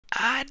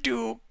I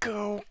do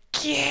cocaine!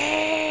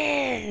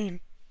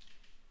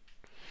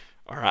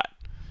 Alright.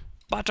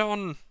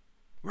 Button!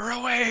 We're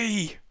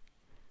away!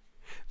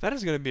 That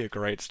is going to be a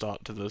great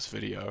start to this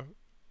video.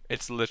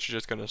 It's literally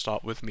just going to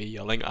start with me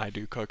yelling, I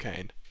do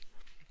cocaine.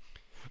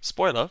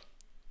 Spoiler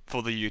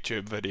for the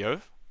YouTube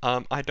video,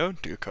 I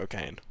don't do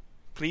cocaine.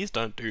 Please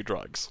don't do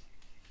drugs.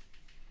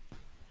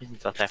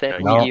 If that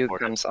video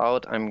comes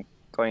out, I'm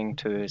going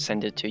to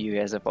send it to you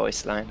as a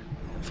voice line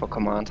for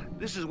command.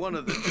 This is one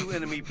of the 2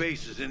 enemy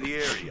bases in the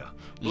area.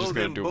 You're just Load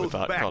gonna them do it both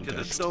without back context.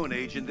 to the Stone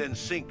Age and then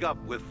sync up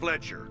with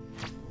Fletcher.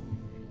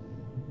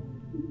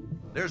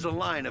 There's a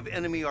line of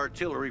enemy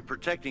artillery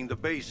protecting the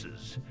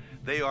bases.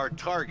 They are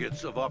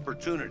targets of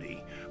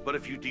opportunity, but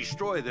if you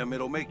destroy them,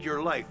 it'll make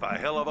your life a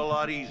hell of a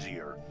lot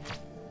easier.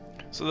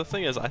 So the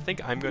thing is, I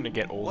think I'm going to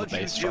get all the base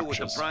Once you deal with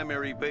structures. the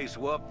primary base,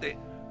 well,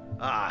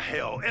 ah,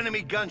 hell,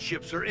 enemy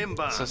gunships are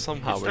inbound. So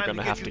somehow It's we're time going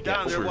to have you to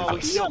down get there through while we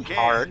this. still can.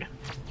 Hard.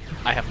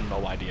 I have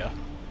no idea.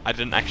 I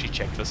didn't actually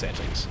check the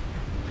settings.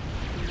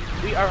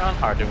 We are on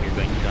hard and we're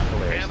going to be done Damn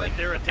hilariously. it,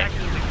 they're attacking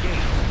the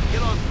gate.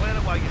 Get on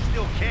planet while you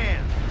still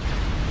can.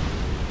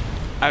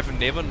 I've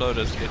never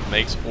noticed it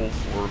makes all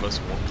 4 of us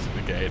walk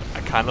through the gate. I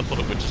kind of thought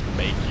it would just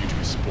make you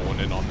 2 spawn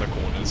in on the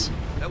corners.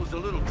 That was a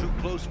little too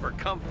close for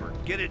comfort.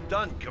 Get it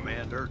done,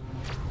 Commander.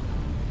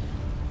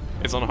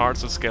 It's on hard,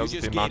 so it scales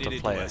with the amount of A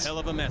players. hell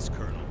of a mess,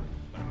 Colonel.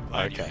 But I'm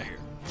glad you're Okay. here.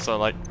 So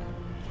like...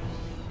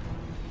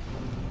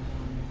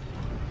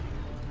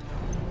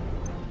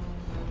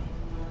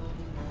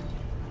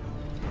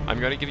 I'm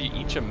going to give you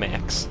each a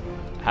max.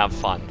 Have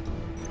fun.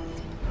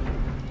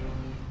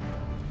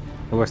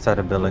 Who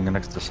started building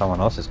next to someone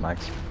else's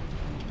max?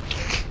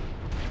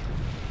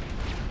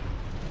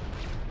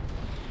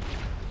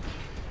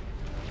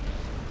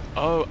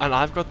 Oh, and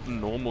I've got the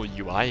normal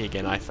UI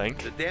again, I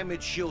think. The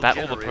damage shield That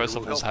all the generator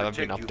will Percivals help haven't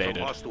been protect you from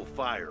updated. hostile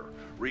fire.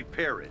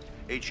 Repair it.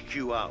 HQ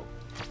out.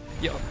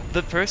 Yeah,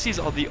 the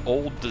Percys are the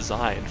old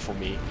design for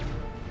me.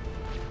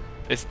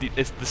 It's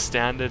the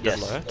standard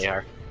Yes, alert. they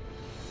are.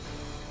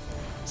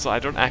 So I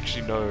don't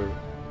actually know,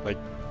 like,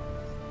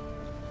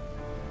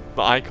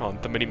 the icon,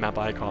 the minimap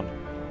icon,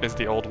 is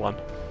the old one.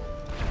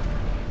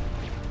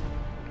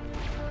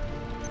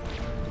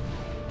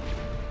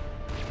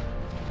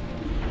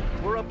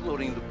 We're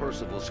uploading the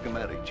Percival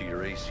schematic to your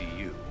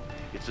ACU.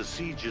 It's a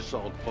siege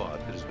assault pod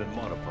that has been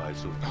modified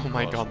so it can Oh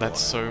my cross god,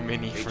 that's water. so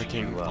many HQ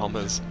freaking out.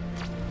 bombers.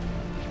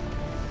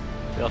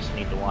 We also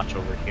need to watch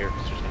over here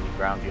because there's going to be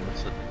ground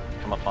units that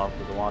come up out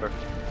of the water.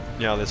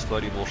 Yeah, there's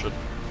floaty bullshit.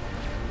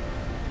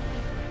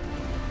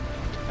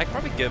 I'd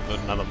probably give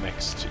another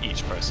mix to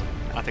each person.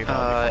 I think that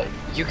would be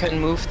fine. You can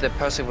move the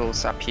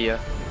Percivals up here.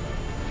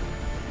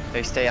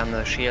 They stay on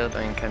the shield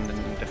and can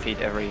then defeat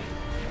every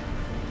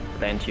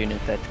land unit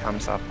that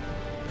comes up.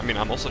 I mean,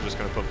 I'm also just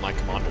going to put my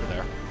commander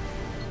there.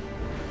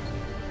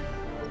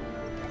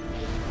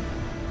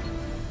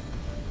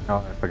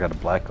 Oh, I forgot a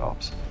Black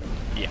Ops.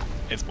 Yeah,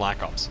 it's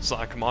Black Ops, so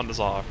our commanders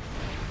are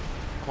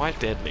quite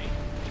deadly.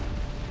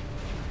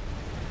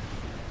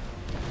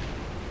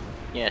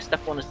 Yeah,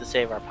 step 1 is to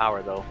save our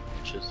power though,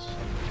 which is...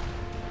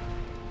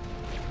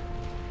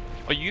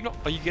 Are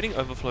you getting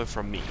overflow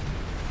from me?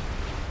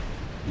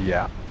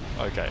 Yeah.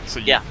 Okay, so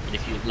you, Yeah, but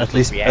if you lose At those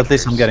least I'm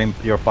reactors- getting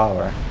your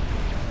power.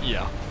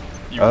 yeah.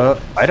 You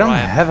I don't try-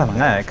 have a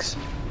max.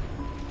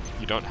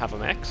 You don't have a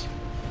max?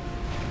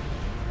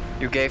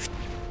 You gave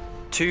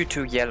 2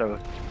 to yellow.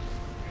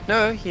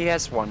 No, he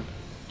has 1.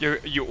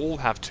 You all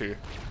have 2.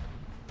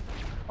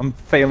 I'm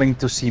failing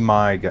to see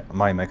my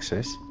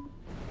maxes.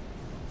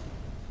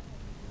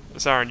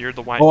 Saren, you're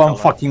the white Oh, I'm color.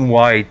 fucking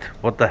white.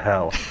 What the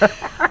hell?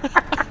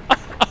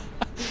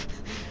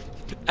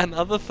 And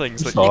other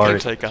things that Sorry. you can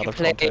take out You of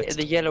play context.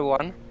 the yellow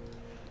one.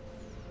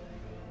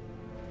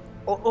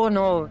 Oh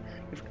no.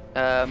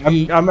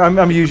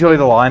 I'm usually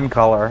the lime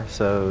color,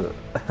 so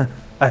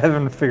I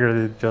haven't figured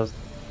it just.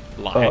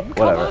 Lime whatever.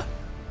 color?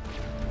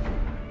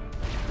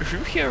 Who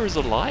here is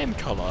a lime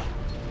color?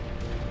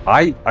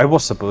 I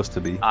was supposed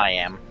to be. I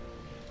am.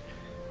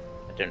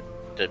 I don't.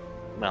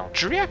 Well.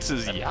 Driax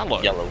is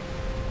yellow. Yellow.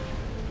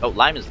 Oh,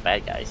 lime is the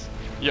bad guys.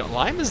 Yeah,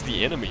 lime is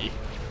the enemy.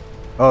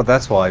 Oh,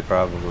 that's why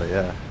probably.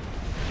 Yeah.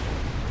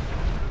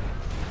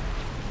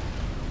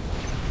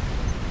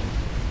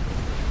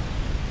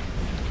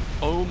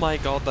 Oh my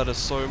god, that is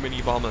so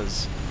many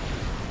bombers.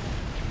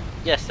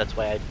 Yes, that's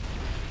why I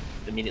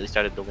immediately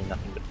started building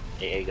nothing but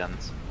AA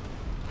guns.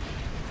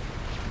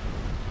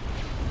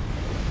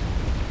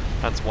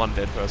 That's one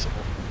dead person.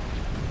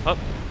 Oh.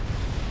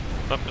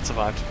 Oh, it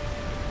survived.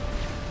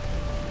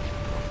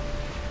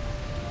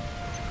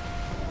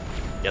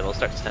 Yeah, they'll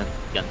start sending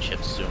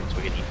gunships soon, so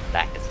we're getting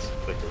back as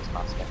quickly as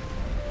possible.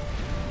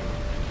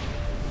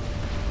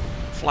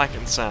 Flak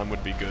and Sam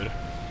would be good.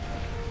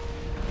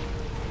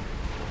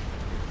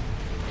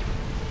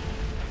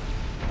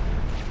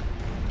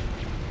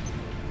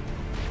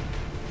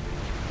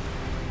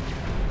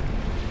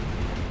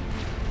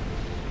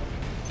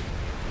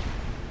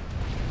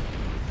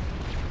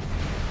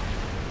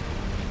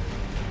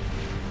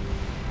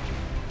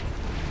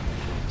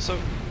 So,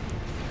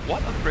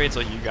 what upgrades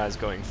are you guys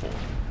going for?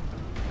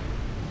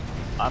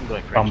 I'm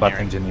going for Combat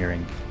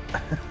engineering.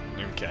 engineering.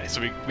 Okay,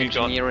 so we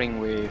got Engineering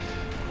with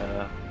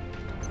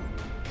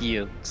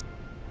yields.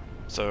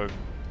 so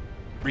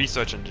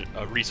research and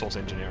resource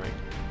engineering.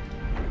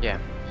 Yeah.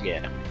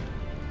 Yeah.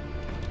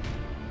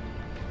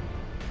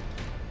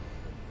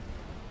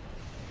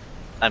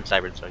 I'm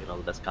cyber, so I get all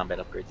the best combat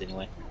upgrades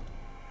anyway.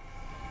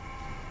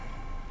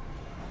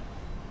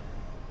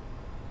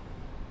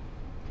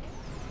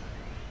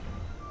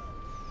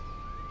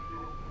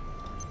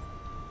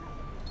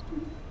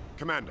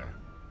 Commander,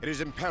 it is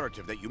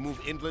imperative that you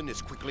move inland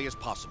as quickly as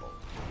possible.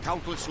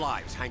 Countless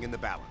lives hang in the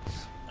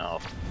balance.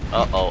 Oh.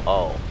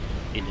 Oh.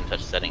 You didn't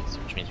touch settings,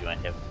 which means you might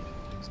have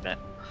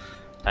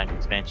time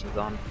expansions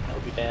on. That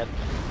would be bad.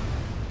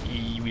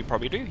 We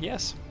probably do,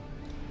 yes.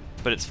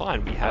 But it's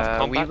fine. We have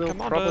combat we will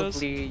commanders.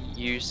 probably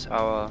use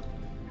our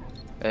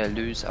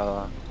lose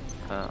our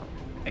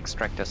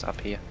extractors up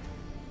here.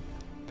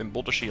 Then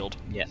build a shield.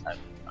 Yes,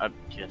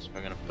 yes,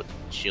 we're gonna put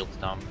shields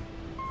down.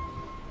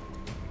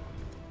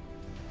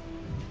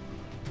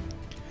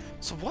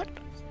 So what?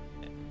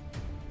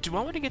 Do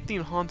I want to get the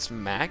enhanced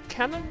mag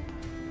cannon?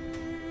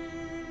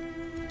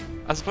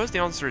 I suppose the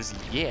answer is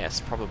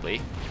yes,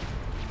 probably.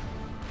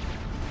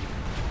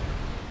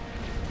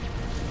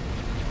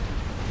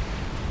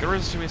 Gonna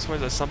assume, I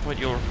suppose, at some point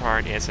you'll require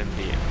an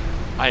SMD.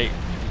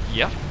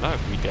 Yeah, no,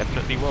 we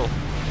definitely will.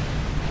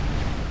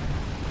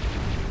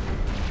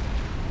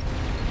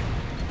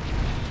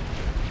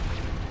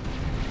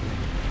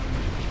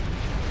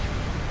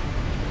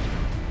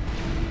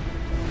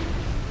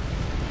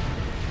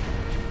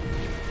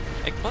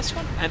 A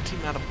 +1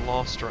 antimatter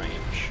blast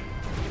range.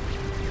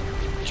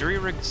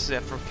 Jury-rigged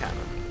Zephyr cannon.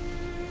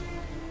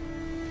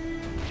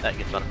 That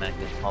gets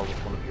automatically installed with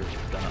one of your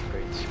gun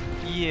upgrades.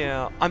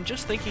 Yeah, I'm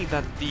just thinking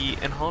that the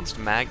enhanced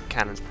mag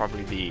cannon is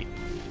probably the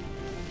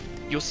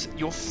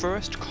your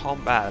first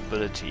combat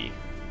ability.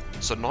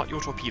 So not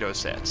your torpedo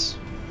sets.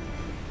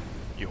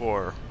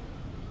 Your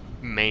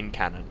main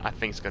cannon, I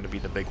think, is going to be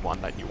the big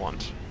one that you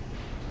want.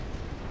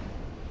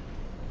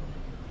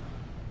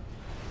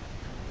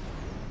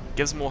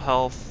 Gives more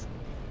health.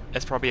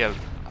 It's probably a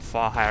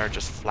far higher,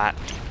 just flat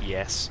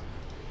DPS.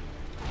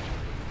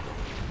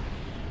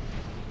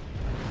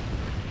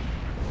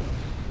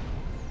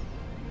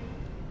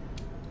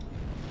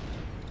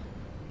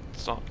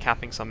 Start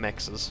capping some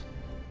mexes.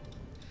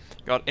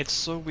 God, it's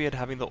so weird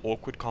having the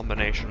awkward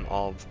combination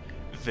of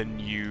the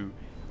new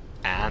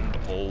and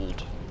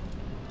old.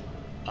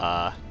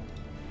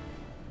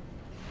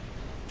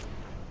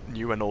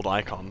 New and old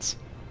icons.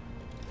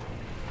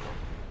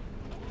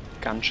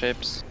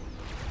 Gunships.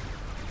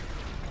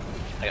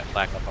 I got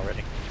flag up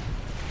already.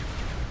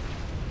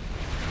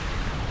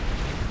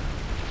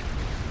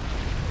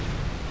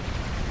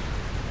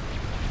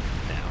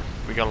 Now,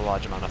 we got a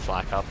large amount of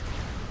flak up.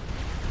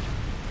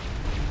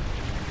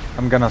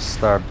 I'm gonna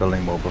start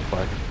building mobile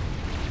flag.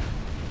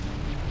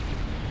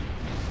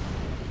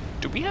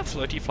 Do we have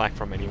floaty flak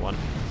from anyone?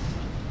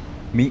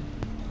 Me?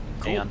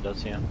 Cool. Aeon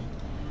does, yeah.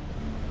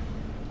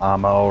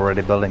 I'm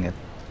already building it.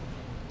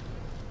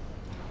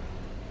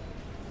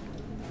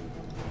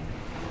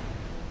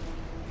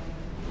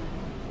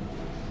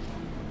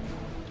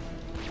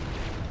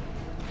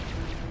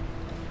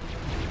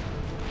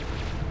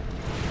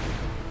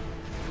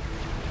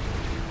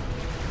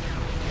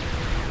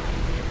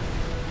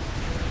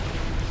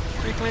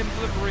 Reclaim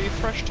delivery,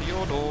 fresh to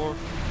your door.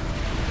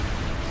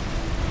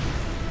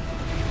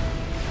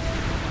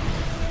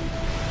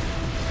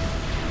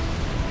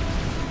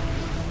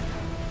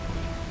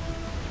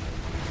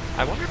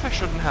 I wonder if I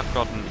shouldn't have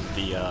gotten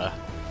the, I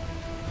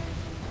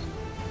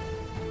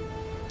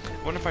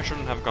wonder if I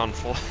shouldn't have gone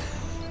for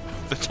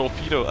the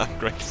torpedo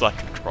upgrade so I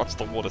could cross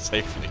the water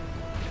safely.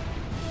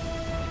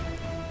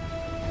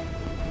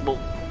 Well,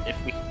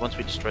 once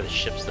we destroy the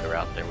ships that are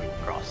out there, we can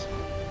cross.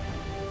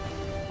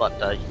 But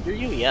your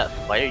UEF,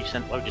 why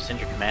would you send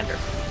your commander?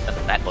 Send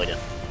the fat boy to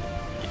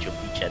get you a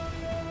beachhead.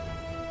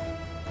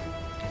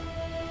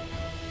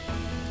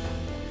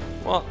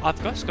 Well,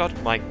 I've just got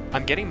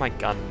I'm getting my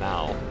gun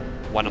now.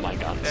 One of my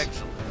guns.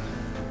 Excellent.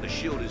 The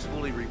shield is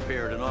fully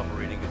repaired and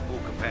operating at full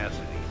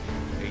capacity.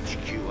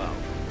 HQ out.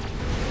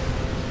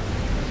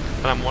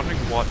 And I'm wondering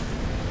what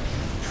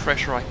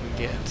pressure I can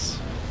get.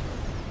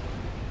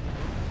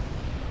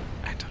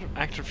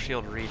 Active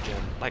shield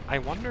regen. Like, I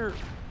wonder...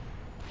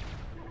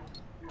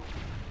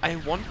 I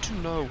want to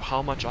know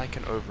how much I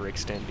can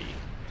overextend E.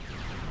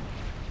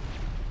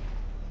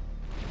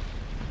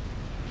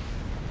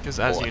 Because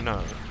as you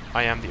know,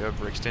 I am the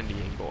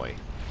overextending boy.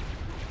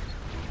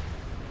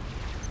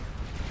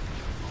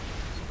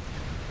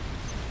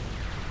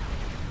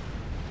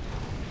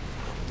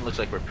 Looks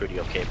like we're pretty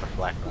okay for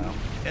flak now.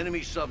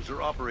 Enemy subs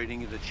are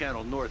operating in the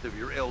channel north of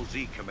your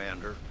LZ,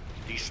 Commander.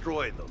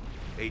 Destroy them.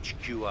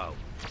 HQ out.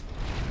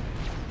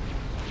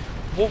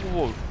 Whoa,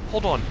 whoa, whoa.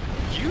 Hold on.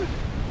 You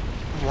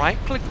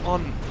right-click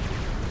on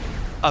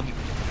a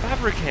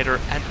fabricator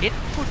and it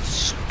puts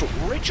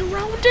storage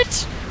around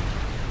it?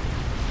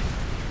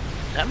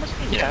 That must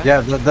be new.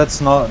 Yeah, that's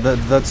not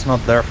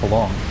there for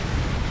long.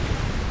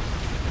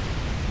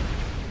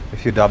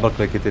 If you double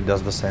click it, it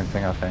does the same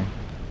thing, I think.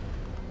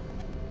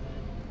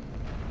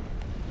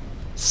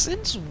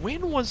 Since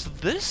when was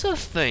this a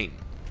thing?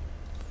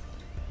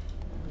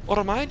 Or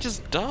am I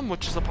just dumb,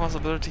 which is a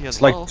possibility as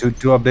It's well? like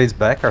two updates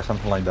back or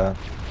something like that.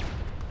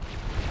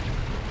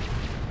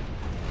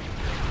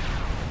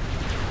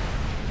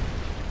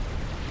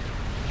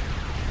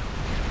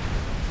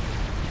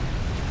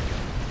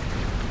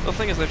 The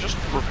thing is, they're just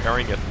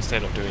repairing it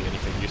instead of doing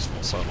anything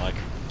useful, so like...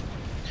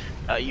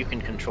 You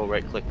can control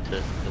right click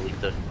to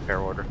delete the repair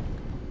order,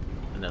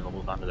 and then they'll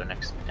move on to their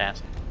next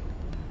task.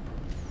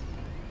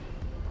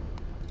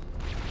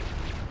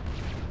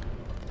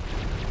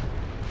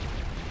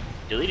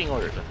 Deleting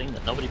orders, a thing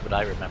that nobody but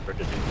I remember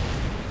to do.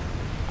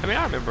 I mean,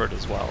 I remember it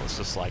as well, it's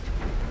just like...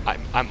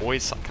 I'm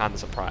always kind of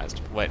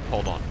surprised. Wait,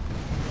 hold on.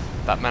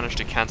 That managed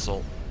to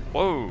cancel...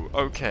 Whoa,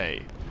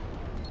 okay.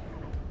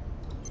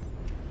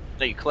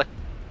 No, you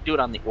do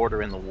it on the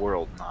order in the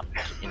world, not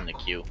in the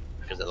queue,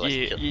 because otherwise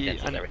Yeah, you yeah,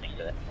 cancel everything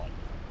to that point.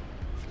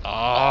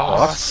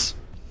 What?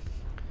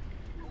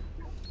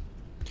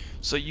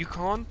 So you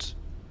can't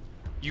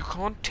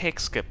tech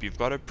skip. You've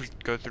got to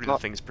go through the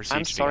things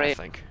procedurally. sorry. I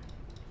think.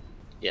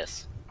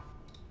 Yes.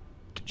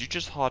 Did you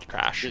just hard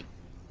crash?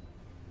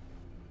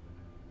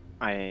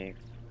 I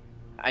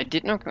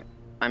did not.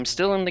 I'm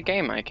still in the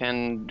game. I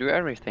can do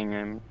everything.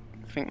 I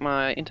think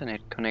my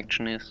internet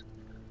connection is.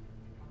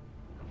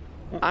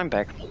 I'm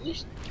back. At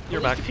least,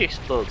 You're at least back. if he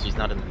explodes, he's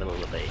not in the middle of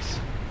the base.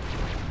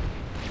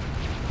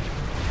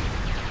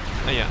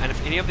 Oh yeah, and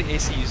if any of the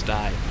ACUs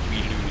die, we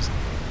lose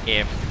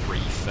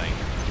everything.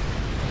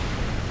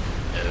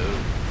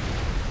 Oh.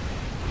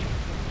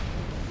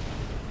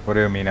 What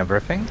do you mean,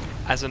 everything?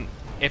 As in,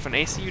 if an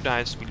ACU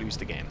dies, we lose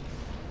the game.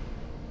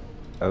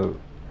 Oh.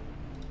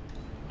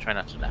 Try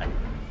not to die.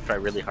 Try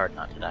really hard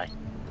not to die.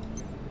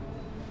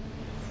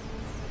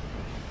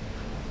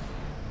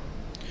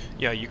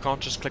 Yeah, you can't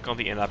just click on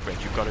the end upgrade.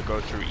 You've got to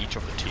go through each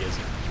of the tiers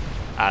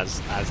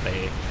as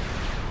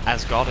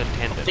God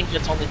intended. I think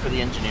that's only for the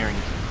engineering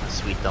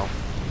suite, though. I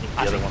think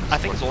the other ones I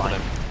think it's work all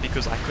of fine. them,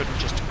 because I couldn't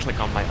just click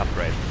on my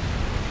upgrade.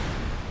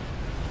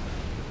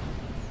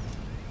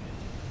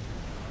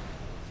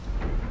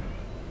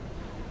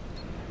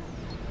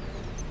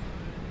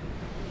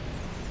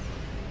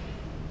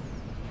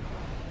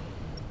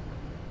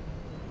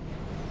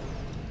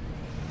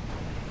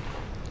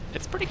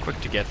 It's pretty quick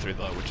to get through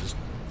though, which is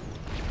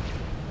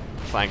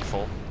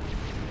thankful.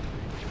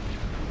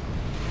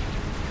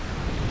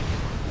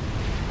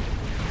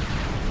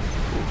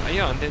 Ooh,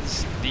 yeah, and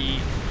there's the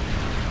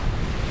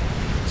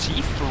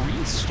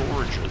T3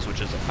 storages, which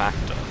is a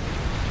factor.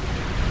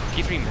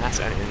 T3 mass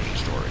and energy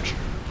storage.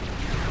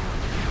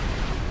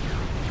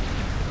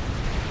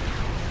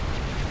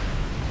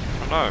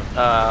 Oh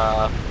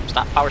no.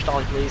 Stop power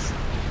stalling, please.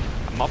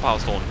 I'm not power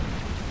stalling.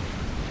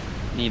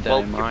 Neither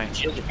Well, am I. your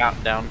shields are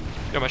counting down.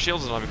 Yeah, my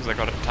shield's on because I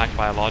got attacked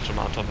by a large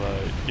amount of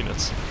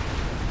units.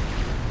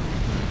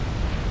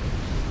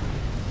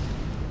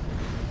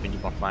 We need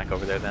more flank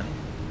over there then.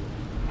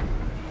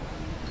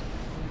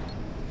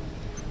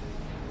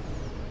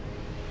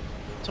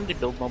 Somebody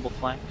build mobile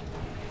flank.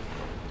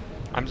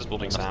 I'm just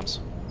building SAMs.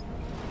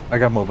 I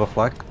got mobile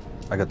flag.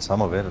 I got some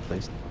of it at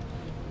least.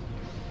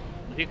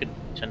 If you could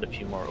send a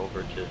few more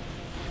over to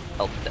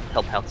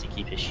help Halsey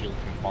keep his shield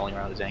from falling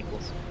around his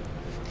ankles.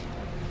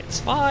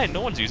 It's fine,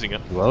 no one's using it.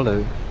 Will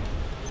do.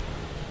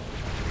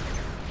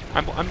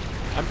 I'm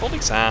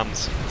building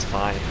SAMs. It's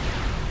fine.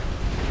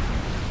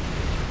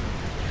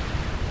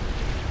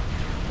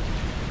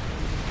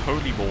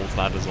 Holy balls,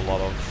 that is a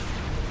lot of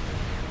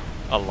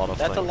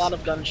That's things. a lot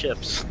of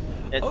gunships.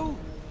 Oh,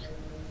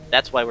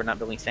 That's why we're not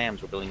building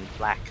SAMs, we're building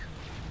flak.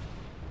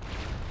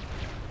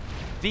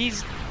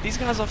 these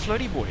guys are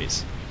floaty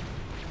boys.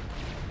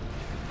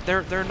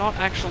 They're not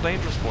actual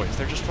dangerous boys.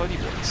 They're just floaty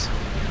boys.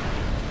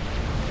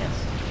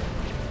 Yes.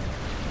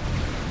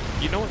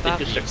 You know what They that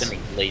do start means?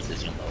 sending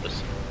blazes, you'll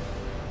notice.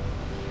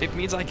 It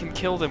means I can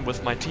kill them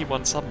with my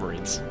T1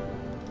 submarines.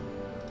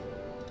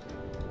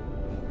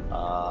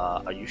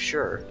 Are you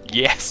sure?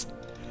 Yes.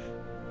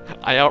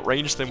 I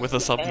outranged them with a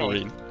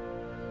submarine.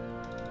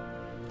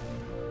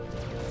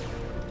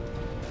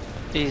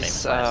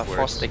 Is last words.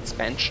 forced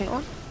expansion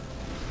on?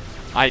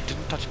 I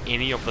didn't touch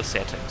any of the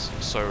settings,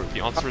 so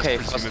the answer Okay,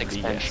 is forced presumably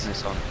expansion yes.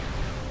 is on.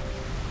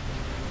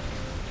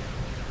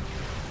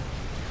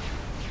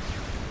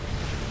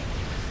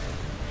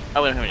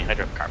 Oh, we don't have any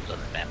hydrocarbons on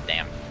this map,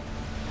 damn.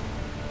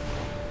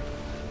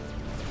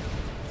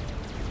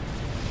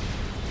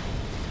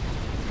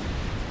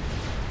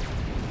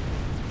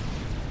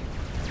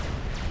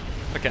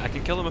 Okay, I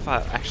can kill them if I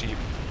actually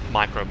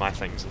micro my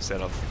things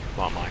instead of,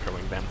 well,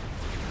 microing them.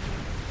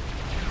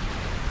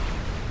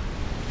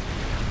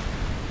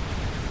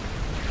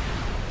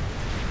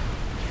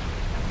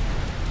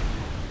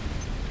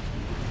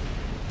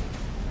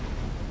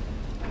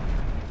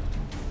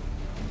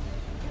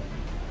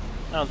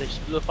 No, they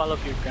just blew up all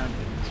of your ground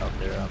units out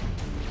there,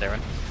 Darren.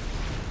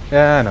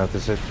 Yeah, I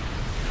noticed it.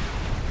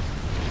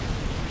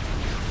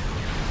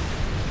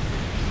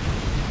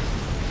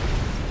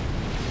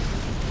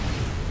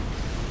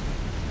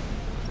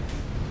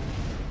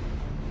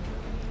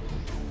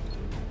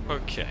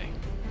 Okay.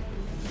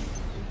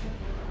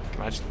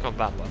 Can I just click on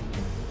that button?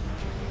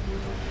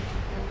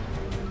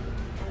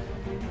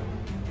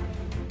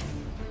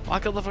 Why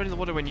could live in the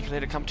water when you can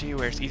let it come to you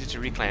where it's easy to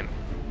reclaim?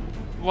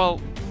 Well,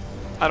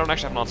 I don't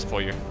actually have an answer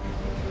for you.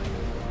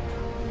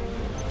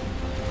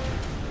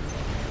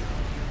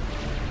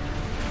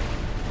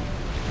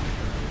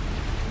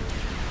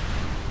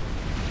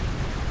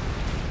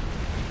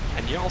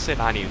 And you all said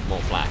I needed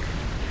more flak.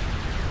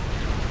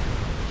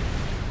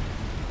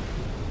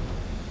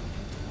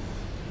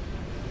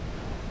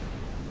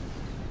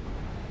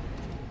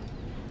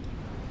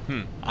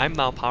 I'm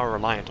now power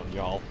reliant on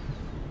y'all.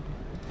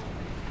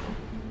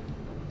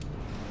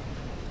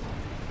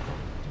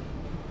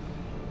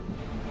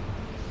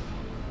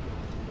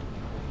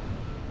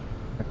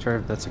 Not sure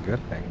if that's a good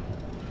thing.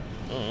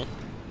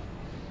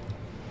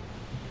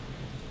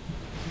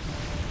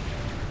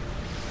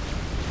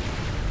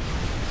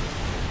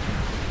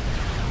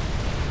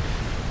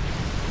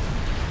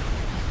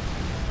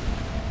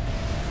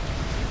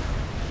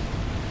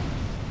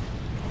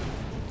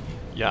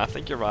 Yeah, I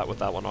think you're right with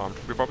that one armed.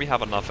 We probably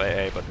have enough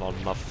AA, but not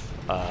enough,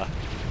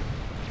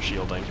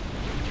 shielding.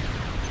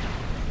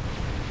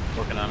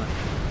 Working on it.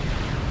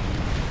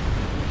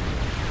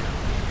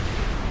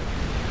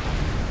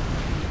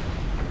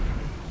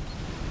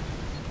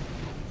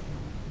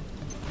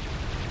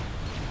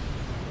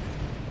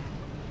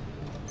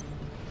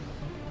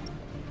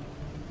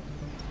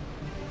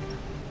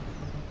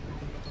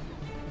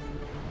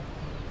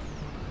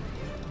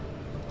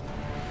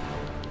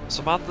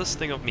 So about this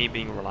thing of me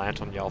being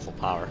reliant on y'all for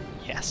power,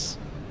 yes.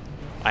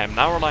 I am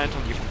now reliant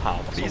on you for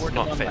power. Also Please do working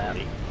not on fail that.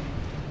 me.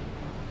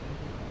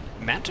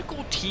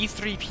 Manticore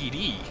T3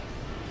 PD.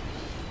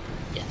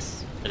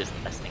 Yes, it is the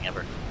best thing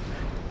ever.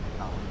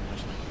 Oh,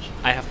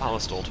 I have power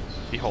stalled.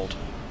 Behold.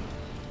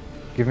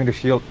 Give me the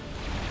shield.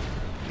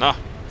 No,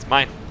 it's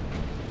mine.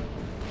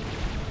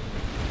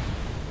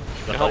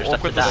 You know how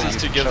awkward this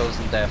is to give.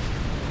 Chosen death.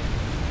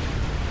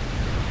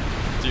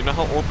 Do you know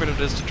how awkward it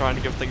is to try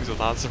and give things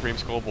without Supreme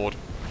Scoreboard?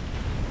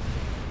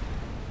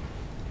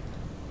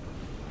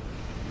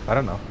 I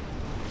don't know.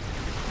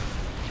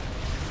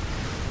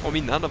 I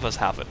mean, none of us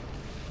have it.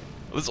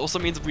 This also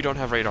means we don't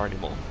have radar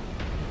anymore.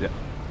 Yeah.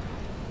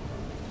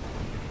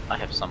 I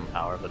have some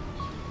power, but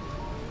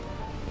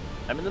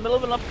I'm in the middle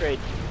of an upgrade.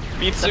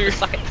 Me too.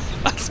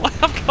 That's why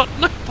I've got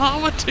no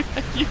power to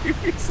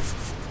use.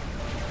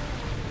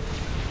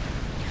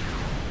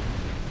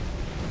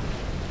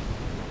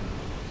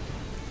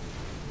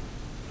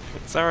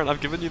 Saren,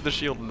 I've given you the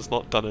shield and it's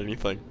not done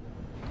anything.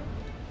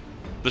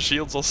 The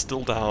shields are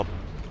still down.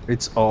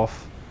 It's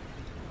off.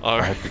 Oh.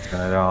 I have to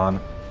turn it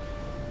on.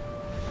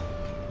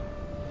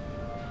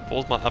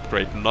 Pause my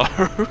upgrade. No.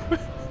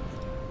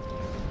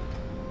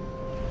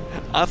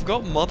 I've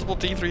got multiple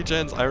T3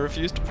 gens. I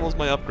refuse to pause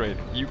my upgrade.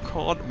 You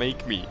can't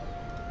make me.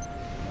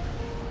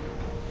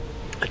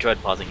 I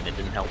tried pausing and it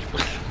didn't help.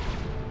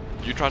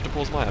 You tried to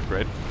pause my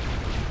upgrade.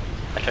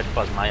 I tried to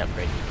pause my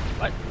upgrade.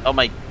 What? Oh,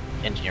 my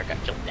engineer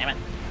got killed. Damn it.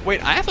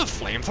 Wait, I have a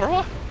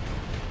flamethrower?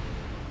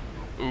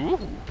 Ooh.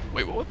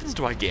 Wait, what weapons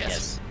do I get?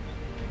 Yes.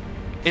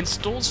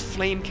 Installs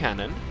flame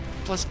cannon,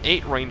 plus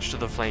 8 range to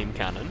the flame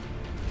cannon,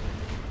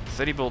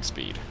 30 build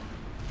speed.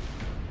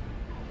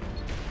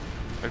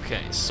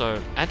 Okay,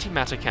 so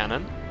antimatter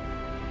cannon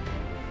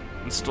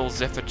installs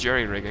Zephyr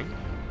jerry rigging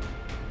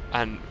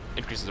and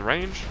increases the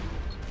range.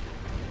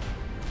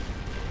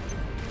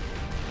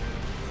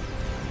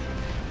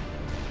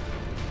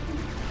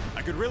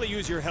 I could really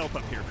use your help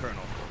up here,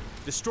 Colonel.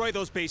 Destroy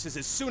those bases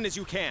as soon as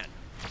you can.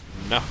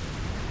 No.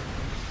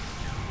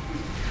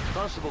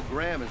 Constable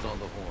Graham is on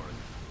the horn.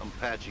 I'm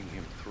patching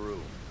him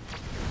through.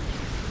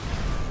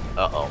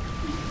 Uh-oh.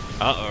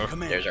 Uh-oh.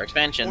 Commander, There's our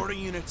expansion. Border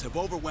units have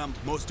overwhelmed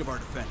most of our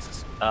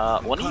defenses. One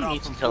of Cut you off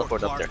needs to from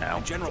teleport Fort up there Clark, now.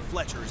 and General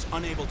Fletcher is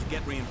unable to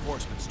get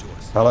reinforcements to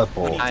us.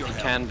 Teleport. We need I your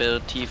help. can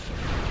build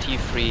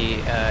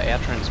T3 air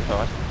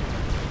transport.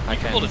 I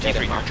can build a get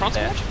T3 him air up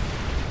transport? there.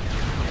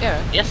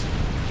 Yeah. Yes.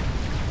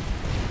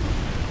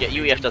 Yeah,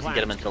 UEF doesn't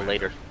get them until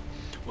later.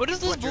 What is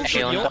this Fletcher,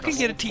 bullshit? Elon Y'all Musk. can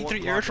get a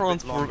T3 air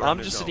transport,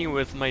 I'm just sitting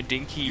with my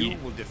dinky You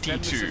will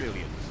defend the T2.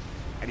 civilians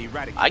and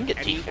eradicate I can get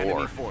any T4,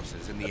 enemy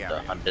forces in the but,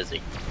 area. I'm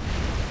busy.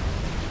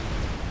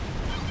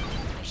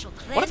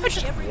 What if I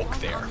just walk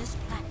there?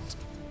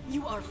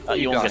 You are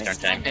You won't get there in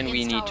Guys, time. and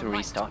we need to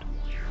restart.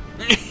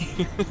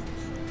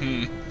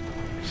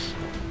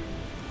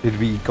 Did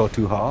we go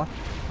too hard?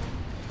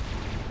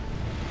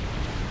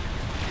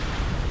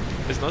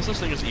 There's no such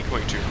thing as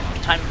ecoing too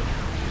hard. Time.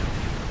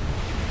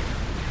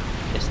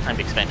 Yes, time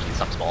expansion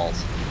sucks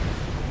balls.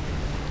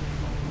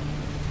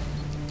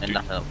 And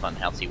not in a fun,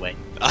 healthy way.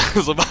 I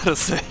was about to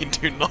say,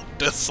 do not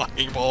diss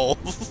sucking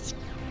balls.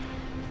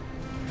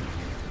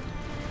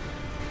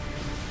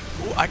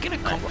 Ooh, I get a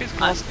cockpit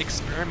class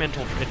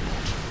experimental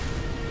dreadnought.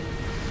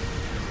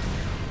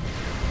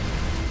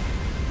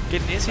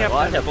 Get an easy Well,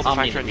 I up have level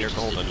Omni factor in your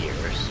reaches to golden. here,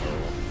 so...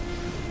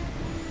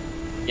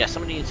 Yeah,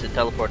 somebody needs to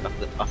teleport up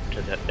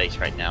to that base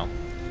right now.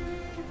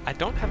 I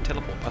don't have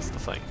teleport, that's the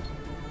thing.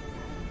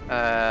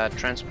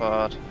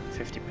 Transport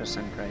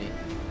 50% ready.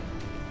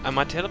 And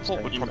my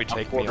teleport would probably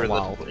take me a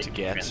while to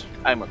get.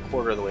 I'm a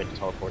quarter of the way to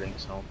teleporting,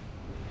 so.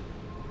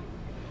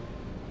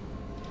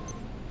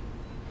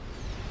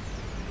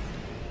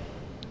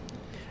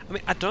 I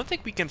mean, I don't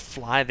think we can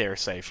fly there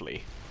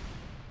safely.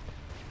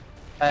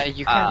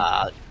 You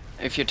can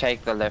if you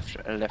take the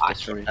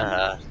leftist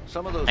route.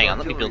 Some of those hang on,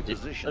 let me artillery build you.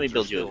 positions Let me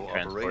build are you still a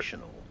transport.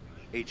 operational.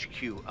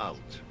 HQ out.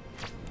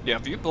 Yeah,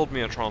 if you build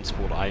me a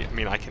transport, I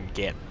mean, I can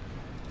get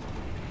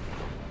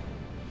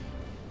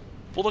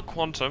pull the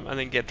quantum and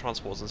then get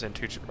transports and send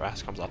 2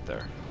 RAS comes up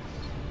there.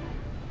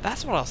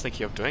 That's what I was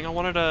thinking of doing. I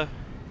wanted a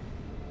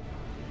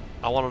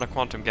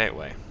quantum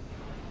gateway.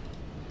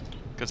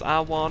 Cause I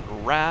want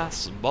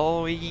RAS,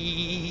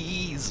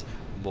 boys.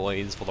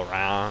 Boys for the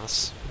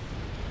RAS.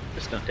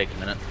 It's gonna take a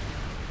minute.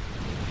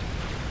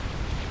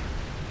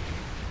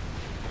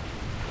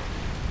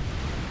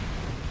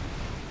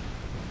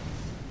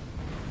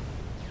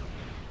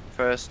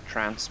 First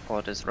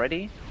transport is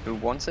ready. Who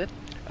wants it?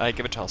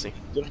 Give it to Halsey.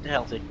 Give it to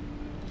Healthy.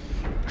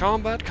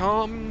 Combat,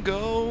 come,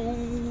 go.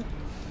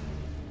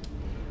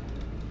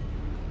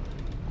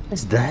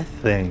 What's that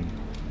thing?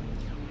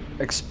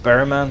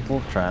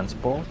 Experimental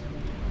transport?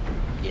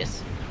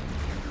 Yes.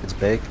 It's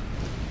big.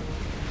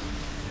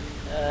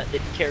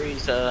 It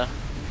carries 20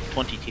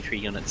 T3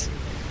 units.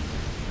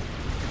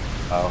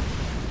 Oh.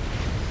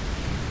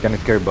 Can it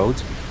carry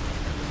boats?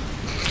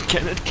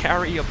 Can it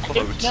carry a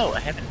boat? No, I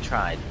haven't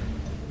tried.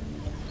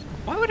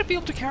 Why would it be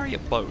able to carry a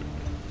boat?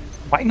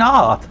 Why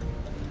not?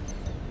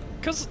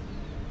 Cause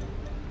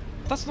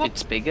that's not.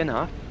 It's big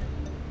enough.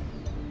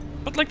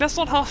 But like, that's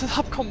not how the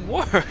Hubcom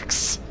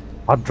works.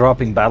 Hot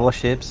dropping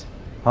battleships?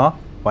 Huh?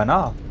 Why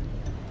not?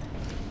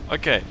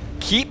 Okay,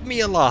 keep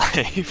me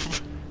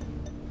alive.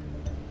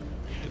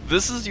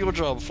 This is your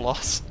job,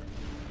 Floss.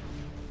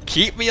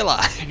 Keep me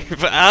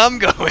alive. I'm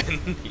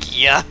going.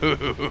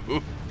 Yahoo.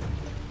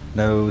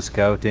 No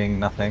scouting,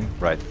 nothing.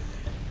 Right.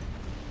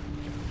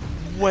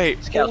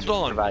 Wait, Scouts hold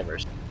for on.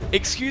 survivors.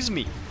 Excuse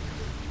me.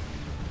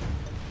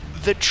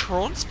 The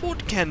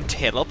transport can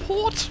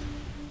teleport?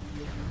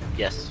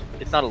 Yes.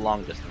 It's not a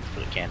long distance,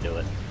 but it can do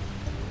it.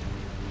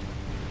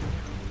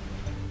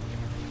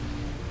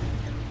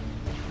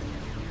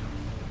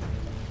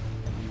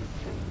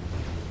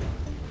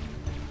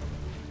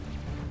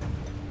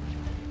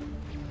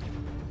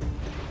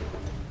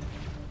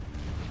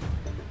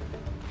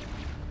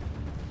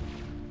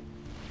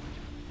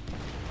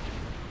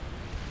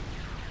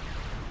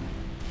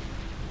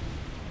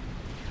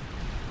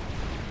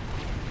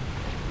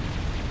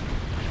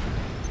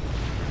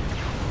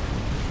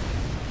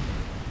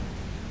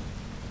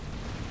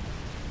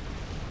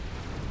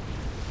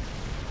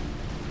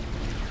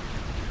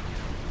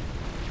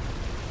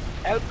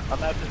 Out!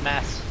 I'm out of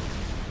mass.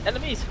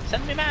 Enemies!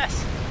 Send me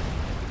mass!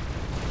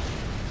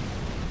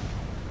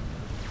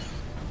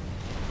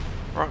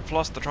 Alright,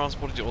 Floss, the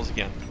transport is yours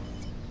again.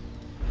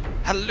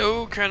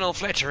 Hello, Colonel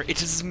Fletcher,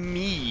 it is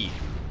me.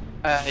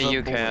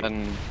 You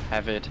can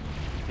have it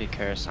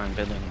because I'm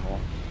building more.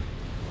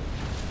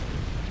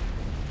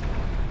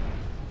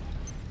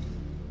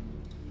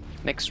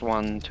 Next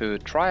one to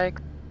Triac.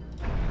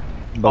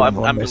 Oh, I'm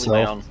Building building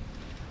my own.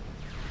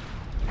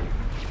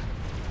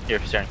 Here,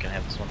 Saren can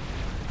have this one.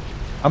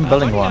 I'm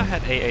building If only one. I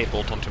had AA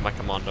bolt onto my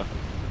commander.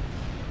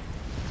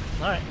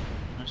 Alright,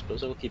 I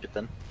suppose I will keep it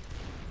then.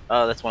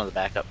 Oh, that's one of the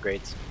back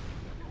upgrades.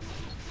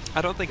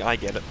 I don't think I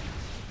get it.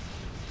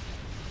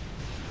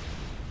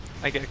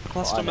 I get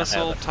cluster I might have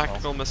missile, it as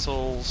tactical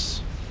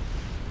missiles.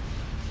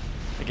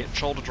 I get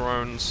shoulder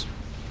drones.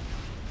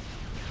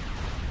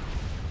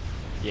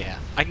 Yeah,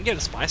 I can get a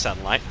spy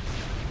satellite.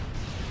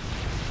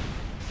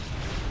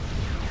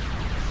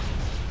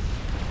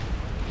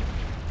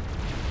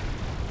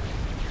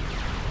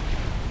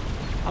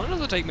 How long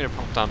does it take me to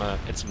pop down a...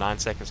 It's 9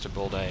 seconds to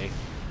build a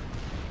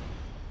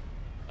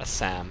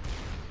SAM.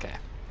 Okay.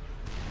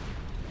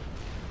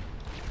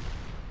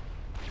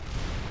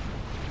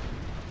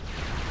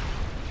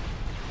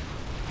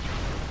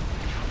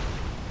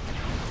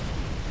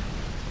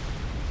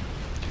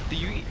 Do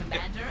you...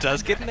 It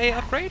does get an A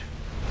upgrade?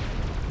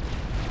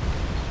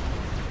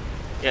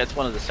 Yeah, it's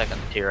one of the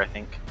second tier, I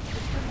think.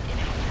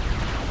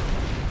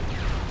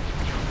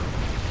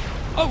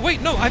 Oh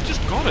wait, no, I've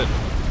just got it.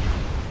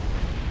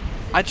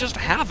 I just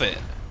have it.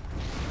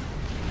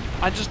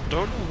 I just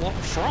don't know what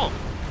from.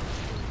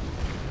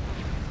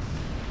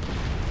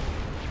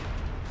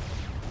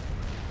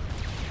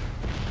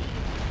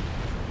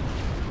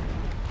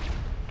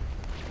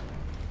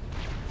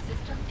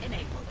 System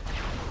enabled.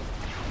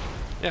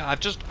 Yeah, I've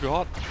just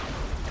got...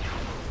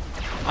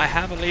 I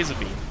have a laser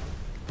beam.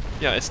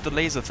 Yeah, it's the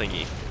laser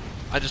thingy.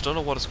 I just don't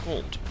know what it's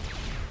called.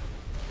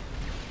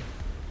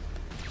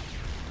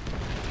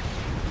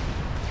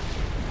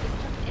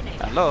 System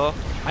enabled. Hello,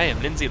 I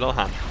am Lindsay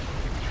Lohan.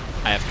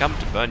 I have come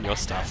to burn your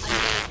stuff.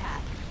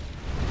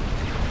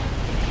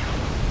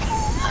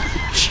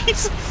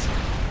 Jesus!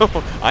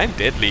 Oh, I'm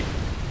deadly.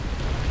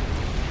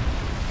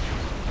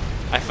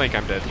 I think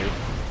I'm deadly.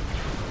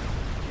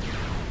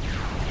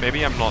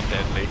 Maybe I'm not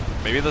deadly.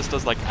 Maybe this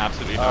does like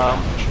absolutely no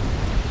damage.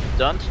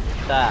 Don't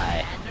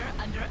die.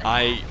 Commander under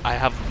I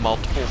have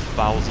multiple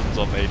thousands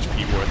of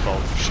HP worth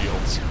of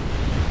shields.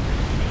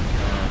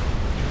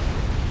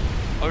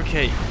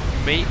 Okay,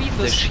 maybe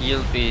The this...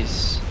 shield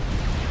is...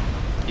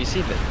 You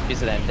see that?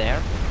 Is that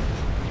there?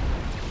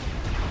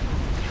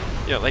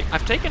 Yeah, like,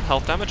 I've taken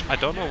health damage, I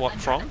don't know what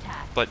from,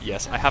 but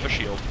yes, I have a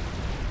shield.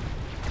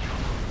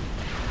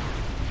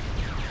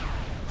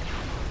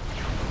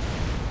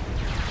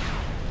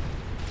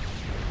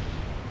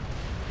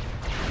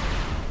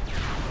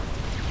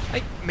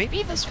 Like,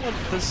 maybe this one,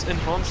 this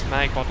enhanced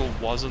mag bottle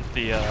wasn't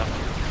the,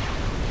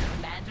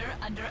 Commander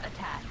under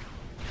attack.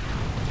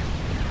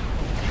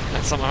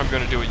 And somehow I'm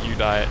gonna do what you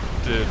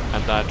did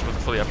and died with a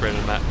fully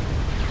upgraded map.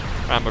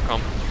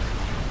 Rambocom.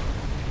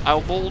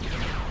 I'll build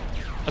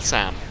a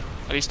Sam.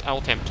 At least I'll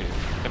attempt to.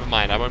 Never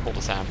mind, I won't build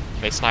a Sam.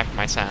 They sniped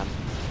my Sam.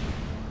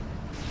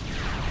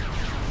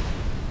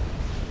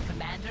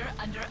 Commander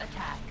under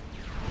attack.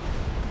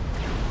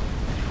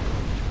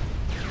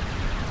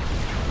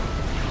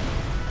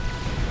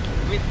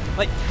 I mean,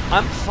 like,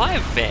 I'm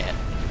 5 there.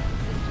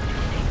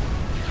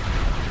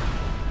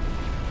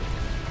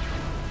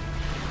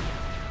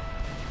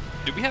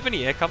 Do we have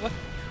any air cover?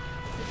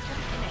 System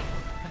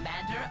enabled.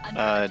 Commander under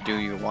attack. Do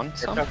you want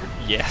some?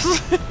 Yes.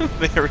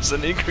 There is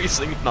an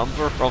increasing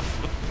number of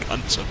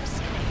gunships.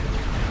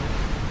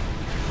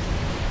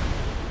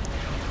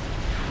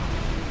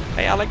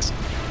 Hey Alex.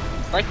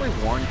 It's like we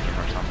warned him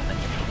or something,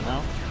 you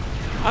know?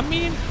 I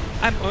mean,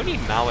 I'm only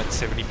now at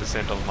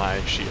 70% of my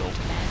shield.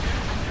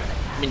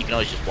 I mean, you can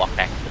always just walk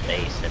back to the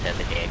base and then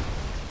the game.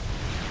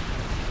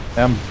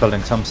 I'm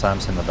building some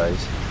SAMs in the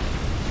base.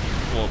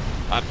 Well,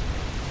 I'm...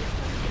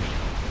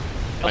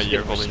 Oh, Also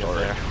you're get more holding it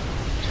storage. there.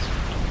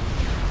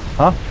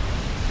 Huh?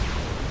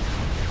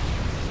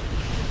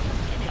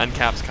 And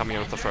Cap's coming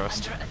in with the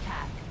first. Under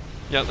attack.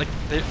 Yeah, like,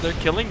 they're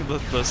killing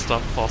the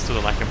stuff faster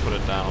than I can put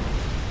it down.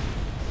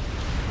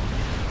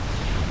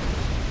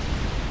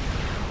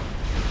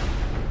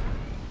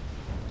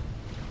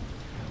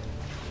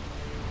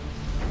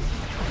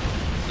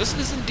 This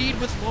is indeed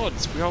with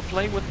mods. We are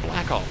playing with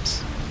Black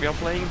Ops. We are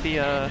playing the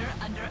Commander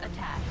under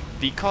attack.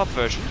 co-op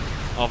version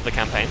of the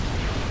campaign,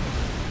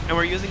 and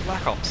we're using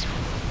Black Ops.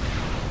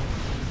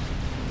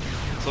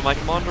 So my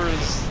commander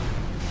is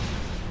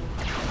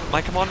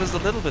a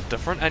little bit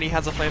different, and he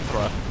has a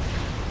flamethrower.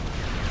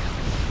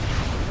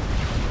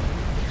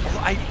 Although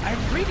I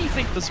really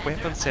think this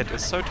weapon set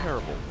is so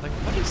terrible. Like,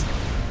 what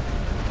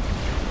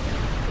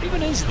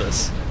even is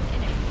this?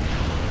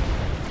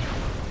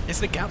 Is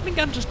the Gatling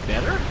gun just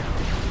better?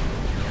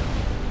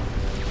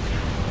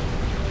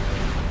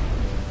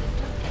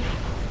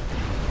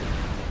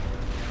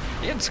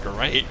 It's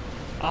great.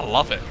 I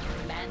love it.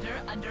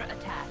 Commander under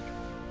attack.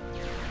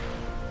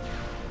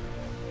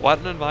 Why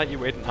didn't I invite you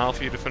wait an hour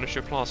for you to finish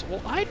your class?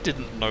 Well, I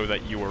didn't know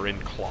that you were in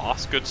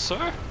class, good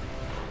sir.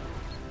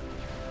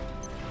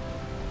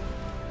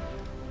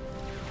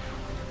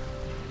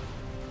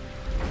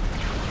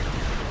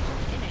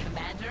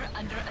 Commander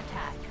under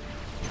attack.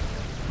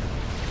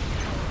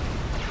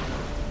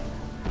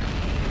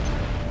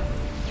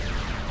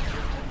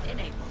 System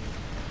enabled.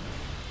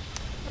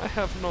 I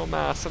have no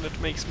mass and it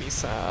makes me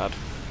sad.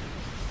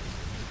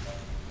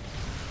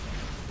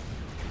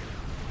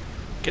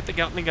 Get the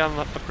Gatling gun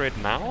upgrade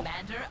now?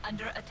 Commander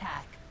under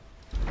attack.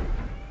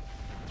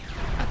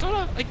 I don't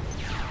know,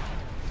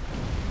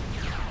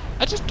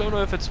 I just don't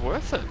know if it's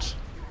worth it.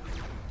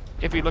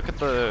 If we look at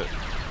the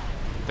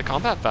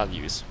combat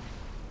values.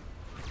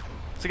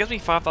 So it gives me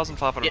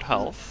 5,500 Yeah.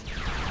 health.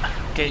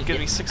 Okay, it gives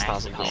me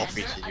 6,000 Massively health.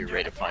 increases your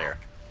rate of fire.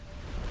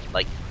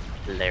 Like,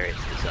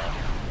 hilariously so.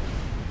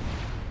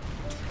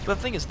 But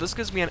the thing is, this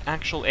gives me an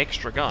actual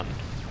extra gun.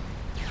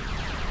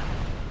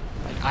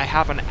 Like, I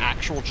have an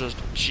actual, just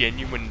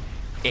genuine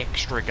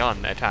extra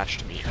gun attached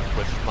to me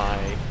with my...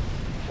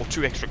 well,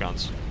 2 extra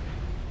guns.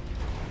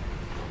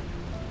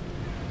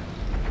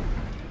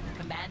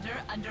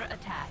 Commander under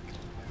attack.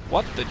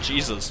 What the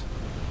Jesus?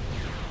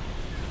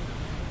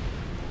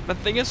 That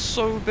thing is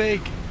so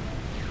big.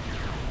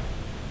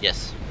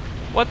 Yes.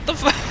 What the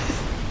f-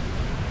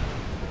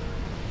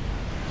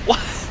 What?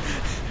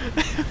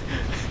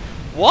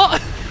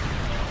 What?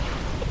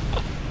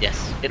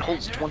 Yes. It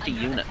holds 20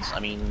 units. I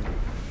mean...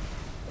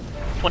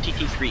 20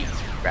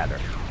 T3s, rather.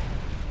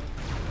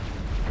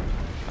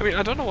 I mean,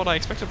 I don't know what I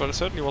expected, but it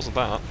certainly wasn't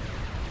that.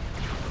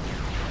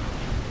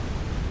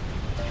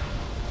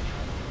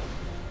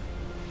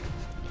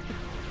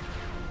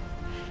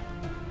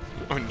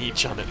 Oh,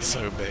 Nichan, it's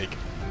so big.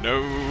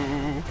 No.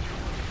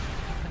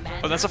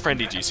 Commander Oh, that's a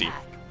friendly under GC.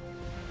 attack.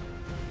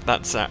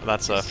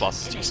 That's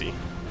Floss's GC.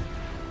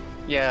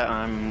 Yeah,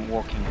 I'm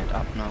walking it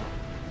up now.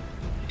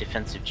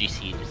 Defensive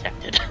GC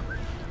detected.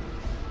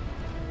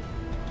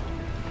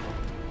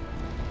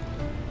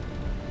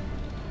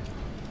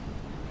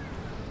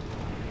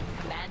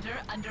 Commander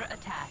under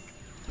attack.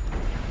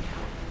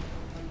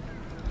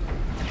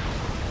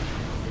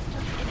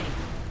 System enabled.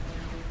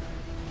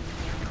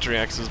 Victory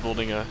X is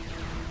building a...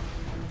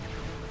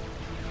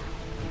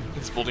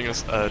 It's building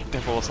us a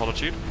Temple of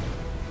Solitude.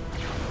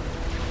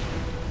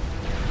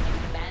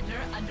 Commander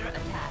under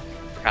attack.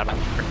 Forgot about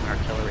the freaking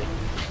artillery.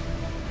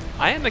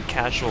 I am a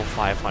casual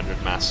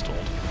 500 mass stalled.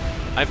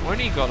 I've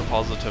only got a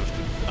positive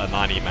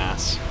 90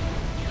 mass.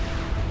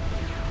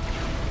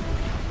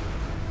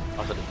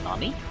 Was it a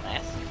Nani?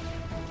 Mass?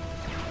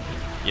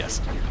 Yes.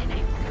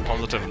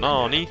 Positive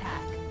 90.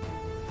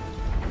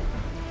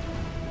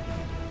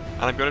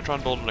 And I'm going to try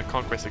and build in a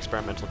Conquest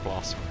experimental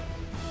class.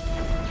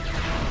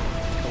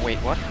 Wait,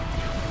 what?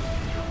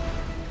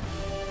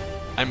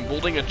 I'm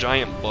building a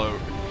giant boat.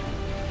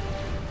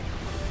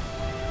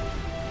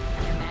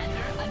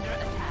 Commander under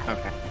attack.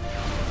 Okay.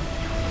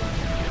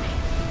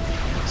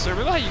 So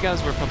remember how you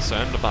guys were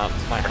concerned about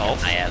my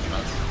health?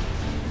 Miasmas.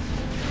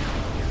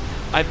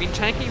 I've been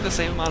tanking the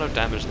same amount of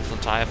damage this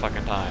entire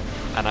fucking time,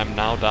 and I'm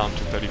now down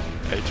to 30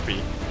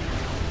 HP.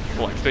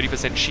 Well, like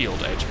 30% shield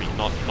HP,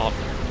 not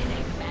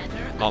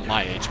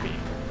my HP.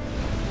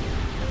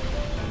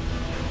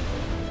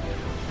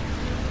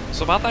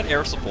 So about that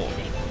air support,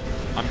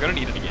 I'm gonna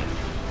need it again.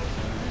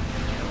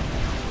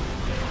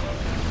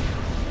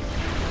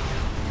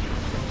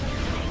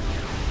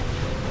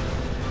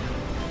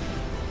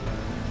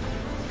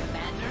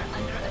 Commander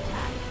under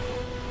attack.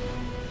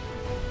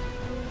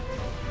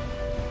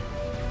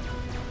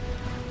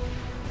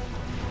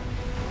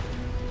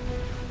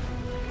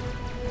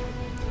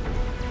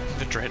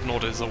 The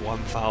Dreadnought is a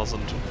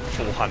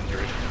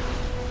 1,400.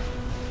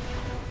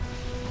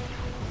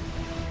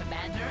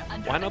 Commander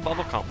under Why no attack.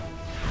 bubblegum?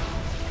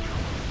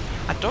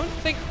 I don't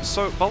think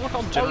so.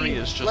 Bubblegum generally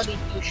is just bloody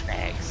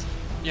douchebags.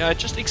 yeah, it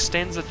just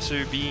extends it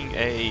to being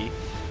a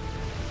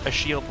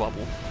shield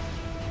bubble.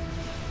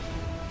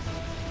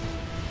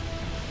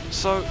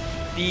 So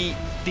the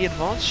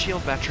advanced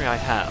shield battery I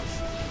have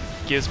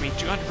gives me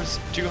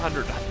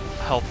 200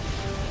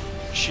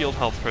 health, shield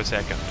health per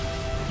second.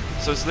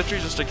 So it's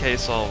literally just a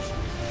case of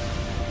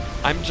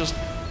I'm just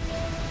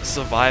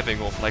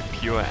surviving off like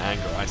pure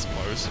anger, I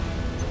suppose.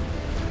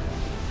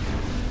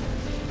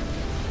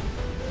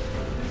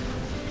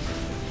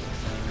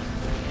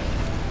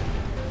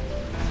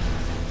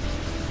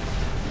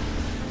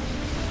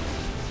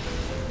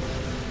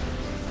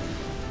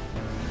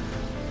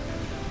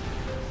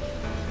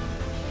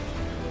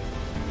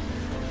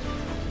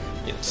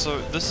 Yeah, so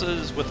this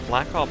is with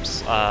Black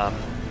Ops.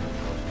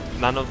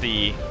 None of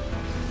the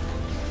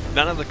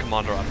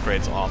commander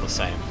upgrades are the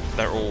same.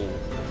 They're all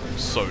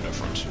so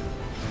different,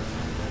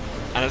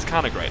 and it's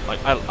kind of great.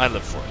 Like I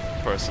live for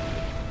it personally.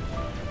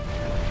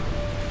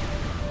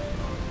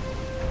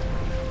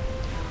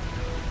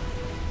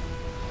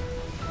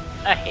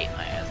 I hate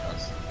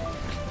miasmas.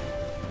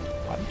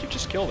 Why didn't you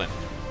just kill them?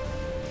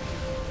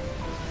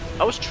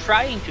 I was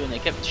trying to, and they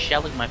kept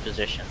shelling my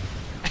position.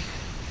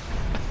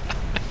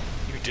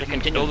 You They didn't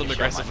continued kill to them shell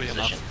my aggressively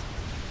position. enough.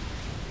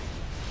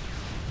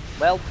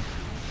 Well,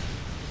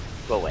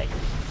 go away.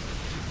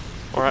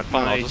 Alright,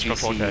 fine, My I'll just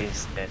control GC K.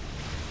 is dead.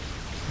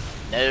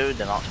 No,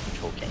 they're not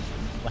control K.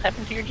 What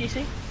happened to your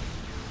GC?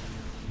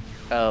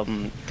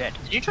 Dead.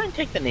 Did you try and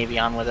take the Navy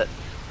on with it?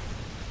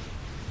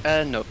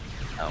 No.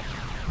 Oh.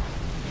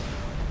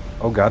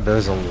 Oh god,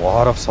 there's a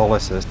lot of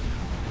solaces.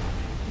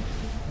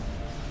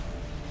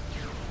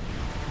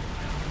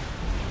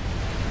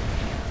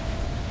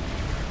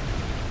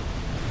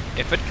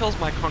 If it kills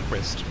my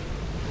conquest,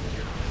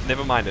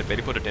 never mind it,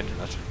 maybe put a dent in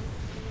it.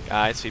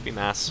 Guys, feed me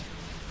mass.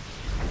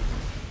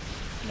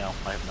 No,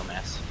 I have no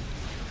mass.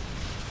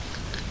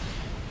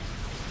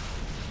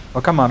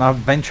 Oh come on, I'll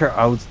venture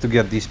out to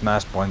get these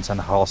mass points and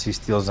Halsey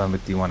steals them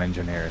with T1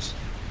 engineers.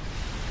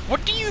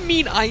 What do you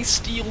mean I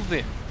steal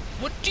them?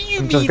 What do you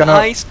I'm just mean gonna-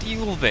 I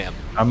steal them?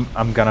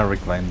 I'm gonna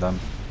reclaim them.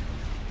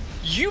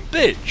 You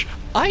bitch!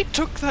 I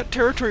took that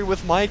territory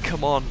with my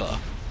commander.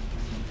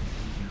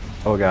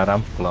 Oh god,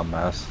 I'm full of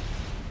mass.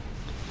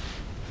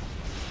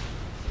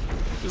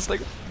 It's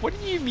like, what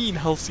do you mean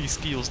Halsey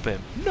steals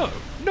them? No.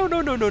 No,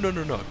 no, no, no, no,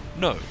 no, no.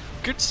 No.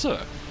 Good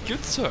sir.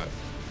 Good sir.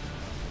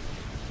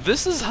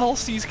 This is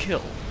Halsey's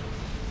kill.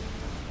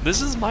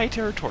 This is my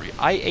territory.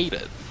 I ate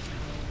it.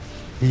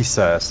 He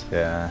says,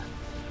 yeah.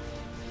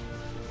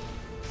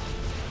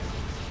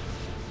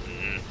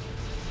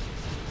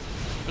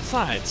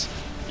 Besides,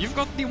 you've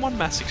got the one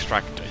mass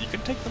extractor. You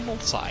can take the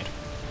north side.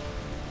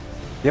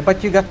 Yeah,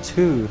 but you got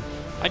 2.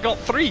 I got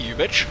 3, you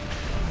bitch.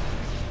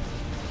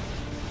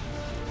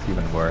 It's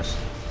even worse.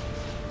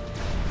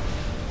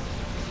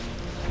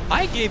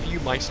 I gave you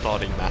my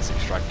starting mass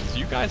extractors.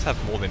 You guys have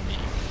more than me.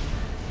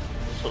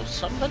 So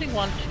somebody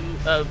want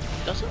to,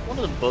 doesn't one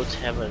of the boats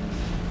have an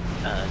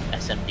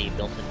SMD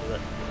built into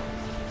it?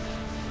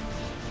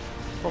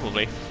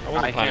 Probably. I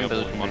wasn't I planning can on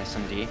build building an one.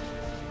 SMD.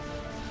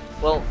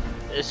 Well,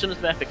 as soon as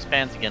the map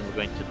expands again, we're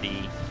going to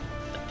be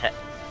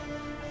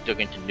they're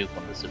going to nuke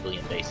one of the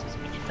civilian bases,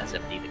 and we need an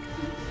SMD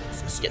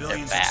to get there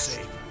fast.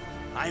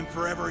 I am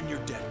forever in your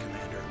debt,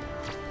 Commander.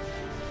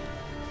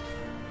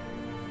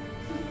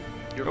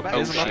 You're Oh, back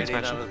is it not out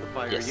expansion? of the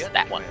fire Yes, yet,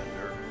 that one.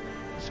 Commander.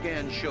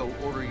 Scans show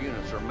order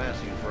units are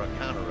massing for a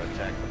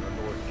counterattack from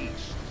the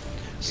northeast.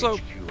 So-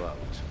 HQ out.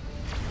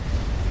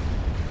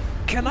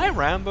 Can I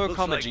Rambo Looks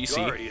come a like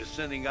GC? Gary is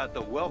sending out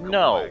the welcome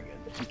No, wagon.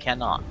 you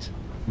cannot.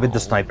 With the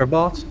sniper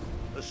bots?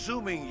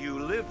 Assuming you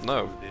live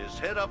No. through this,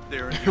 head up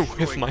there and With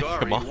destroy my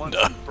Gari once commander.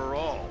 and for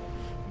all.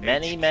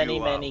 Many, HQ many,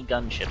 out. many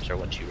gunships are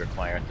what you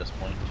require at this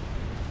point.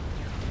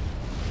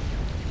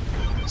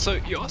 So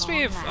you asked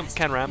me if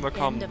can Rambo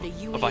come,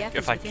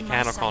 if I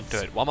can or can't do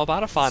it. Well, I'm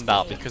about to find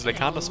out because they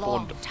kind of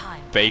spawned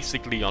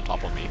basically on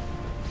top of me.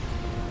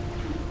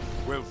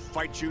 We'll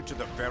fight you to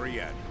the very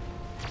end.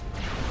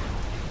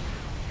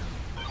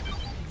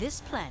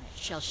 This planet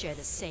shall share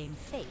the same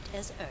fate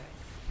as Earth.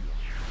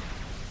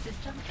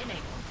 System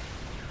enabled.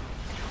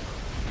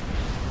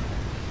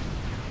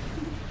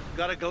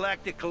 Got a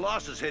galactic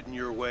colossus heading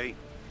your way.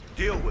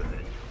 Deal with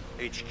it.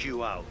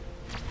 HQ out.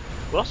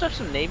 We also have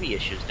some Navy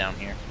issues down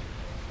here.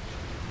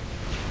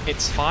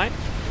 It's fine.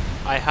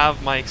 I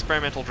have my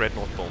experimental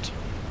dreadnought built.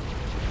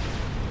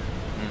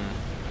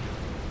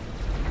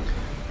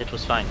 It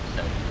was fine,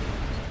 so.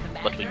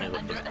 But we Commander knew it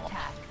under was not.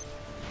 attack.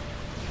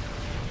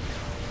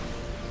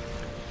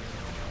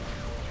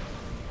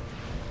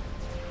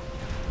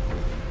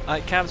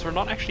 Cavs, we're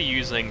not actually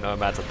using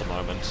Nomads at the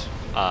moment.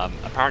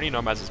 Apparently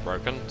Nomads is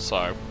broken,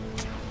 so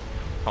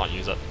can't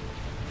use it.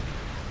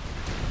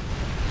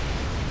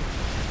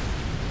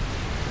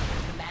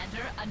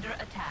 Commander under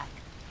attack.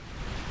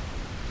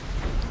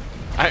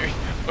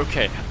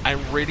 Okay, I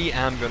really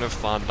am gonna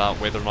find out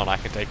whether or not I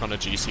can take on a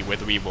GC,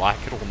 whether we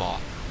like it or not.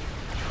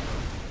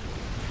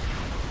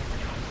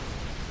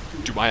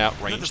 Do I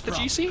outrange the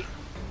GC?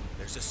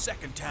 There's a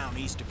second town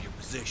east of your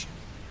position.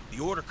 The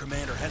Order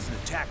Commander hasn't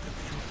attacked them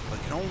yet,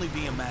 but can only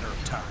be a matter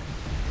of time.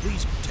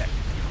 Please protect it.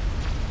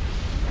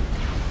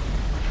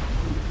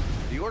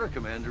 The Order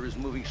Commander is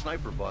moving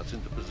sniper bots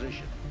into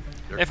position.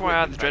 They're FYI, quick the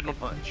and pack a Dreadnought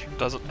punch.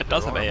 does have Their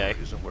AA. armor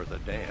isn't worth a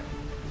damn.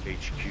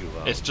 HQ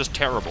out. It's just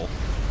terrible.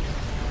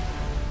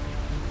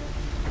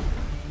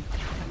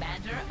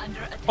 Commander under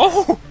attack.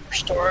 Oh!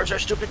 Restorers are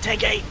stupid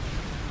tanky!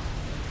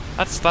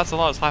 That's a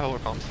lot of sniper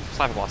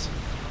bots.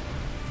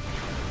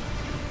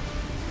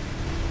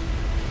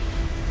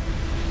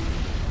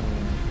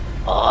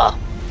 Ugh!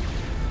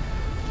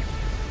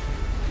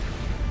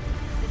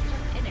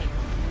 System enabled.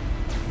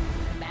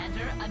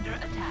 Commander under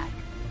attack.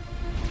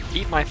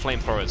 Eat my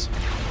flamethrowers.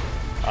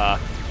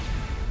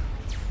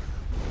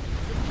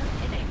 System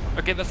enabled.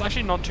 Okay, that's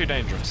actually not too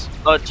dangerous.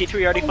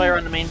 T3 already fire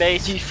on the main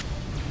base.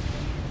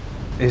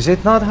 Is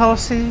it not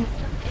Halsey? System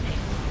enabled.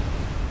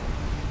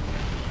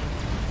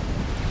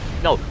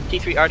 No,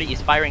 T3 already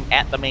is firing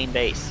at the main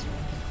base.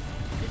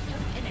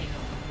 System enabled.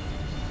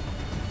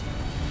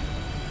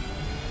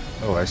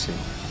 Oh, I see.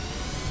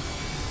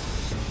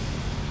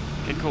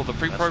 Okay, cool. The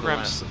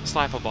pre-programmed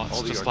sniper bots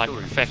All the just like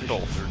artillery effect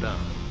positions off. are down.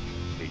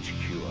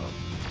 HQ out.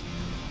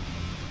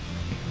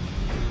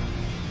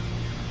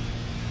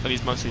 But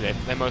he's mostly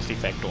they're mostly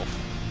effect off.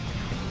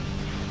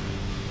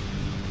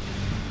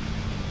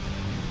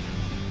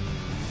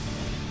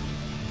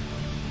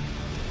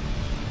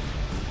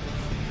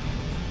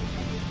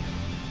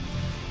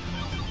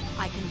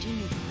 I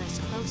continue to press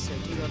closer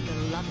to your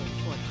beloved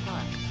Fort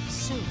Clark.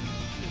 Soon.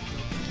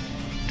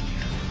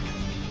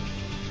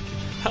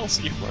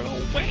 Halsey, run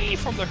away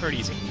from the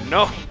Hurdies.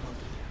 No!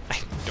 I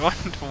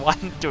don't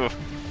want to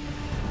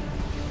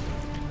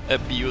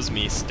abuse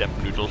me, step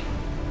noodle.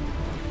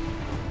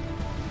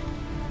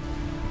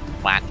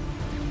 What?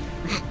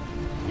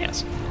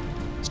 Yes.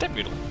 Step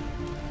noodle.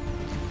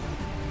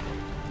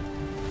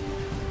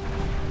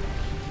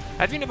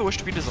 Have you never wished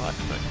to be desired?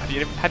 No.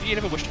 Have you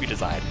never wished to be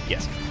desired?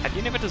 Yes. Have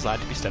you never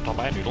desired to be stepped on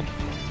by a noodle?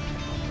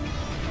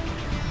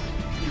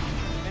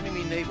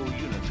 Enemy naval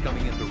units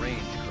coming into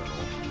range,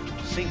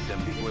 Colonel. Sink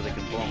them before they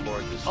can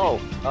bombard the city. Oh,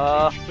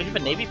 we have a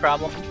Navy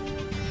problem.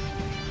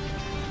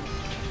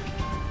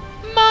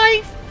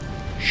 My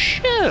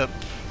ship!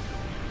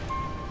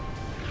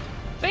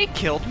 They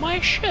killed my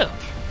ship!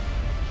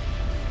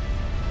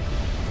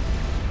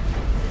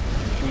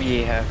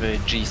 We have a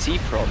GC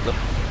problem.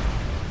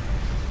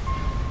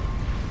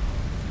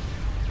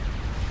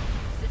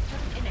 System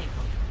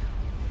enabled.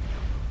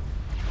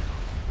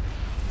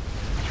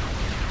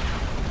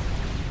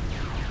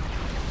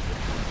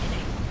 System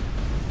enabled.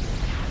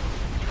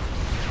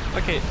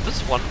 Okay,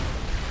 this one...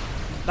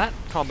 That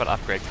combat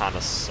upgrade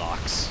kinda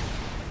sucks.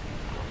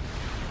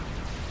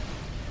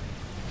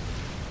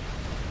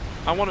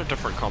 I want a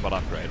different combat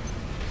upgrade.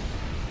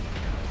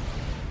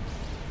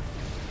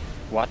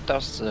 What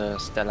does the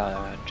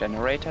Stellar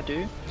Generator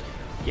do?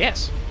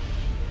 Yes.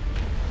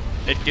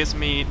 It gives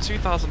me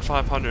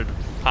 2,500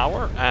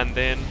 power and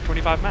then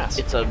 25 mass.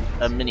 It's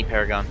a mini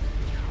Paragon.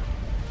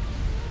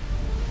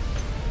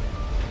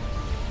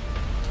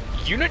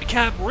 Unit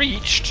cap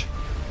reached!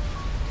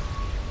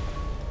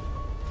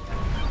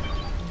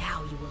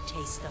 Now you will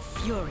taste the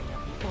fury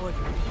of the Order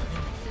of the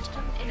Illuminati.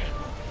 System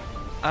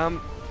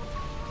enabled.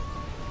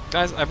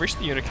 Guys, I've reached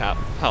the unit cap.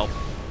 Help.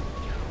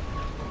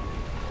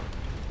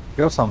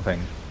 Kill something.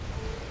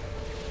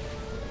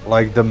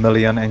 Like the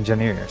million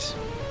engineers.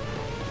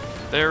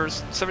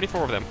 There's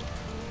 74 of them.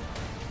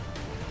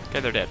 Okay,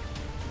 they're dead.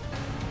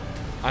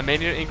 I may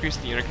need to increase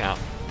the unit count.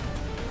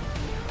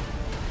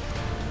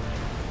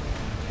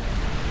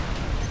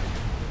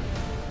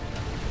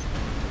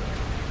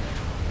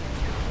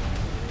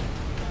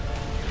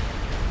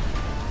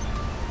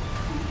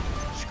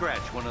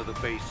 scratch one of the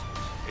bases.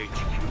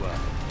 HQ out.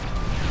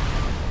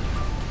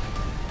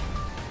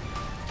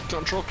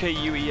 Control K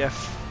UEF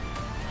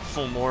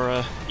for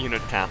more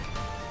unit count.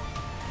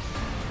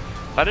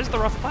 That is the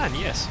rough plan,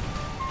 yes.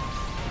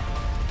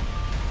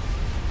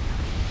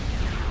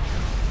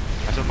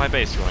 That's what my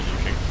base you are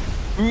using.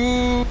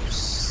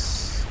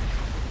 Oops.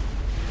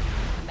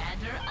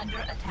 Commander under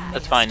attack.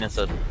 That's fine, it's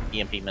a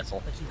EMP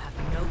missile. But you have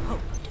no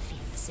hope of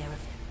defeating the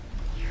Seraphim.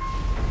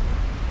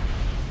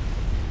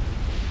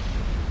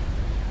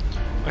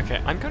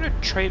 Okay, I'm gonna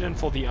trade in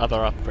for the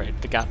other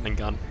upgrade, the Gatling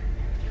gun.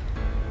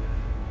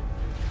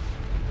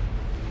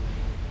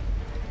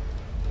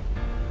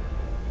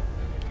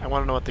 I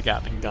want to know what the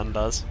Gatling gun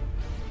does.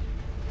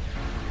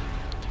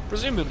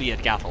 Presumably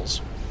it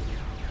gattles.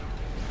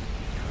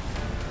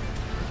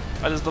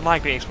 That is the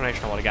likely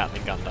explanation of what a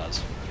Gatling gun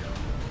does.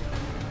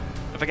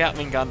 If a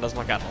Gatling gun does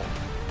not gattle,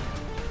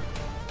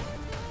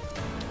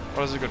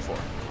 what is it good for?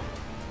 Do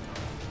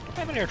I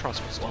have an air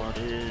transport? What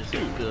is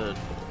it good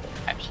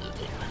for?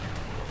 Absolutely.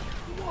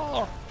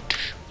 War.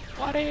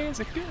 What is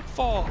it good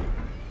for?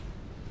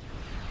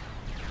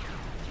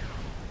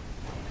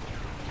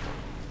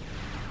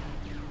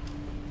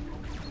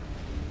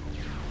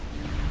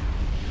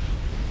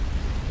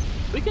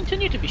 We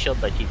continue to be shelled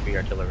by T3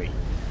 artillery.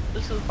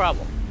 This is a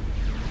problem.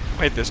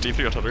 Wait, there's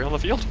T3 artillery on the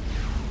field?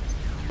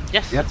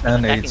 Yes. Yep, it's been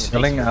and attacking it's the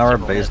filling base for our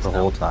several base minutes the now.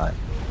 whole time.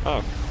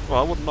 Oh, well,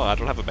 I wouldn't know. I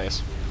don't have a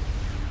base.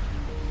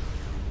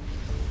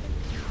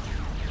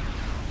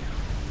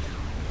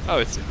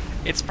 Oh,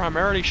 it's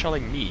primarily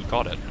shelling me.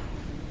 Got it.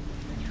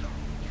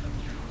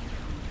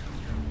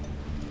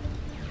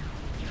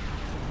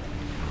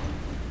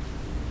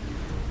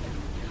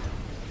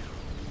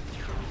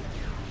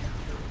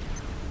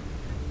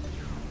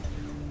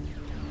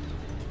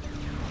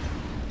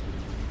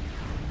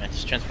 Man,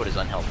 this transport is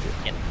unhealthy.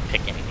 We can't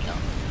pick anything up.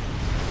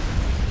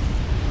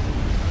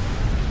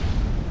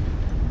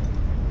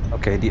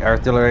 Okay, the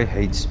artillery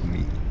hates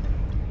me.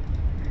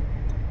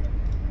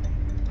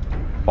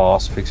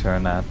 Boss, fix her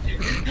that.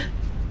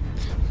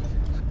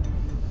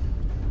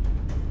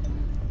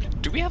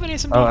 Do we have an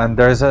SMD? Oh, and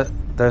there's a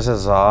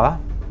ZA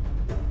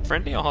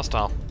Friendly or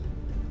hostile?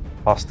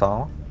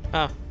 hostile.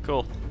 Ah,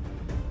 cool.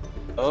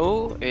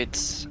 Oh,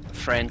 it's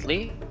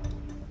friendly.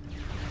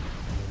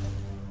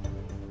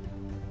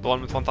 The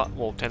one with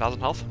 10,000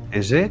 health?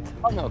 Is it?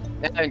 Oh no.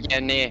 Yeah,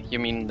 nee, you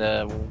mean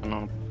the one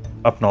on...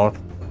 Up north.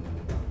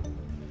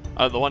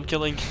 Oh, the one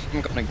killing...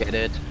 I'm gonna get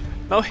it.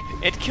 No,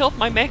 it killed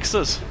my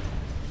mexes!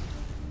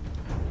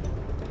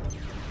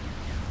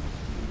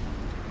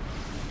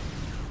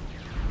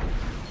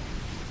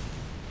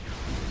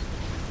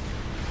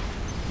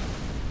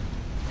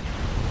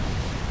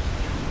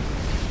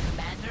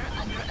 Commander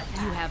under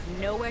attack. You have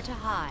nowhere to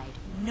hide,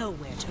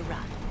 nowhere to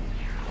run.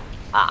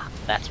 Ah,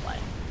 that's why.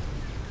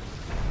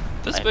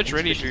 This Right, bitch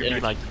really insufficient do be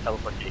energy like,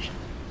 teleportation.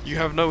 you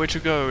have nowhere to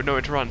go,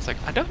 nowhere to run. It's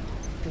like, I don't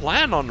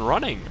plan on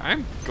running.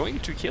 I'm going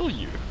to kill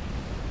you.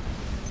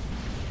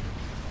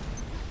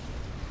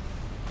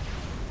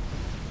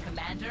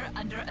 Commander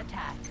under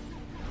attack.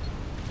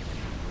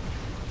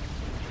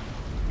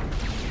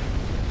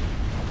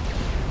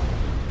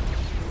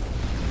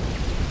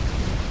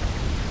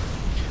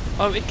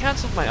 Oh, it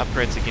cancelled my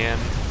upgrades again.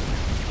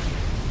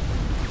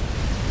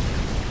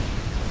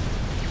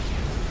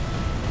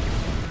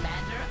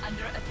 Commander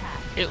under attack.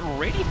 It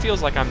really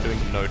feels like I'm doing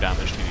no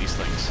damage to these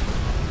things.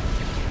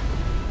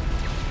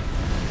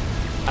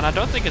 And I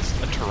don't think it's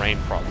a terrain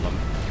problem.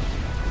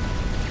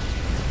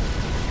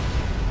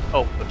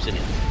 Oh,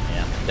 obsidian.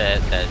 Yeah,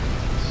 that.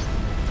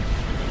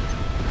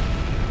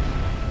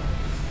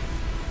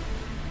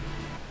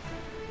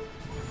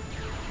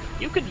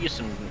 You could use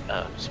some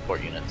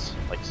support units,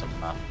 like some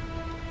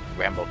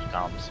Rambo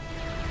comms.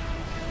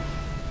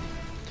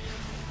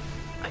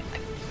 I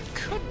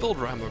could build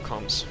Rambo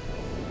comms.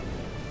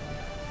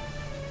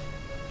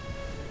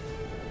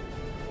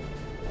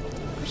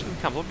 Question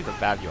becomes, what would be the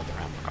value of the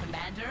Rambo comms?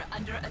 Commander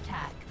under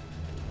attack.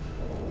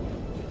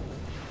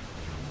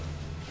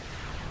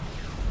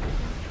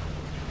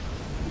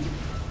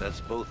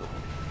 That's both of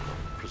them.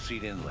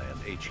 Proceed inland,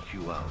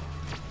 HQ out.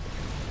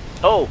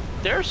 Oh,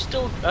 they're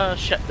still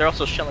they're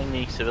also shelling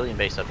the civilian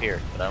base up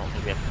here, but I don't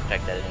think we have to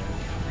protect that anymore.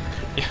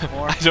 Yeah,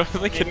 I don't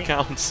think maybe? it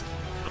counts.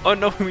 Oh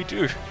no, we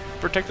do.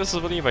 Protect the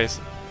civilian base.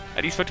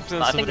 At least 50% of the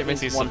I think civilian it base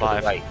means needs to one to the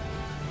survive. right.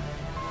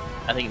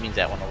 I think it means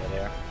that one over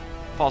there.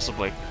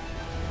 Possibly.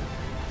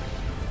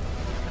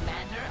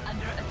 Commander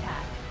under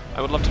attack.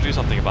 I would love to do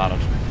something about it.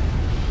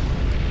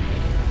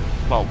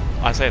 Well,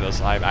 I say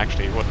this, I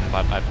actually wouldn't,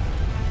 but I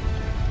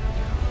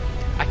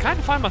kind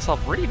of find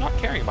myself really not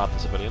caring about the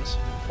civilians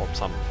for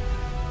some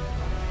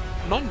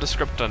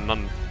nondescript and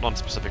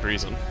non-specific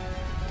reason.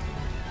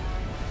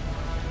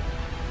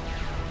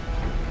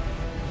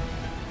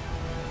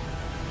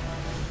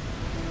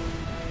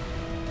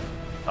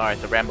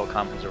 Alright, the Rambo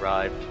comm has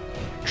arrived.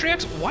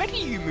 Triox, why do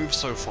you move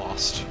so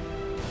fast?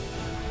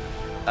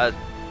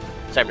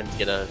 Cybern's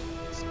get a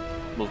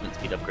movement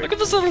speed upgrade. Look at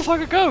this little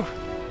fucker go!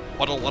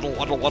 Waddle, waddle,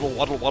 waddle, waddle,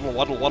 waddle, waddle,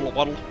 waddle, waddle,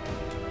 waddle.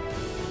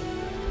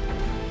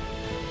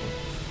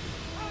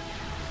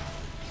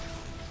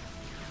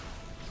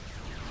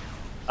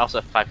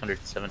 also have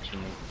 517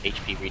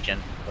 HP regen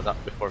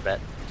without before vet.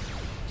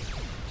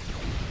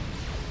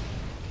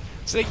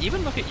 So like,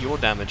 even look at your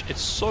damage,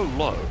 it's so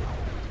low.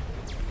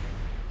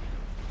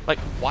 Like,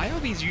 why are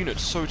these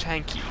units so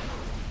tanky?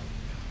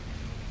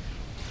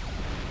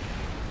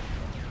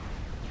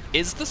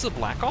 Is this a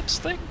Black Ops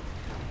thing?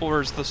 Or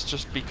is this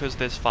just because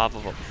there's 5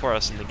 of them for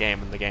us in the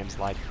game and the game's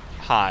like,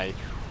 hi,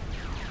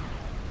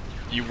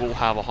 you will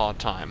have a hard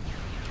time?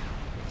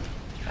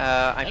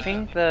 I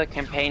think the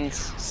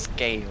campaigns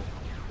scale.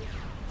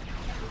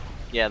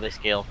 Yeah, they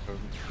scale for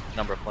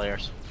number of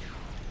players.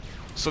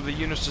 So the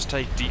units just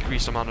take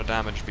decreased amount of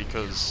damage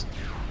because...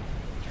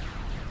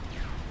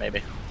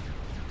 Maybe.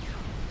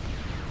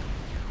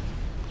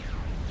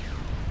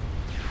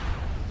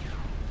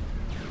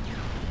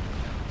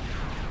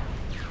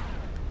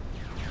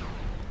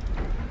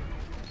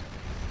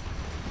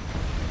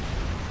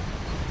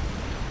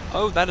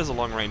 Oh, that is a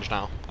long range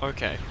now.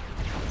 Okay.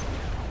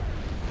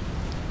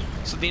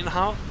 So the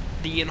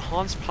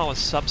enhanced power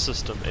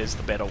subsystem is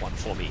the better one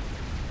for me,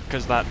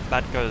 because that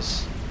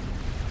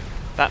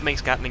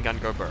makes Gatling gun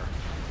go burr,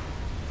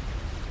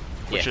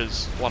 which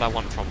is what I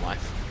want from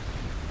life.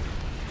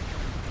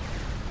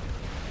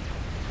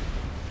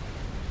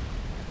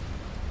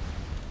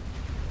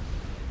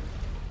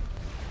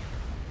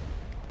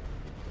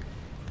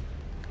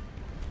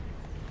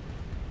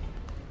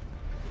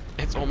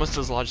 It's almost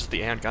as large as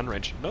the air and gun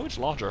range. No, it's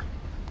larger.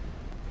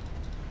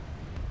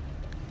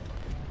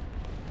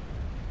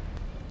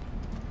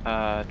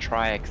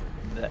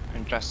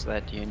 Just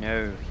that you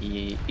know,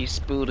 he is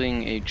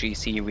building a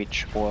GC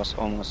which was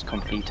almost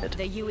completed.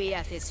 The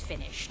UEF is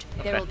finished.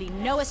 Okay. There will be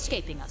no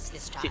escaping us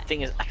this See, time. the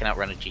thing is, I can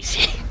outrun a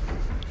GC.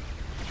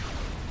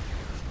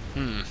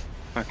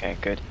 Okay,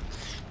 good.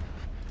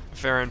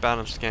 Fair and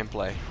balanced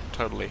gameplay.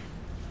 Totally.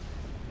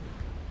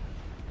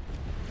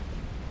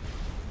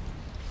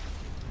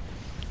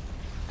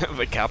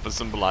 The kappa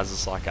symbolizes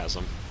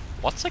sarcasm.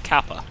 What's a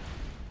kappa?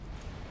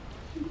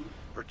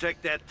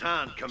 Protect that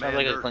town, like a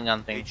Commander.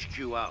 Klingon thing.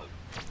 HQ out.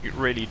 You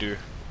really do.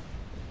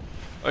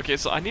 Okay,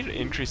 so I need to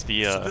increase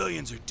the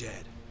Civilians are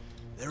dead.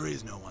 There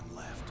is no one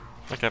left.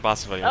 Okay, bye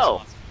civilians.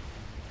 Oh.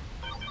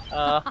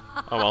 Oh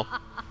well.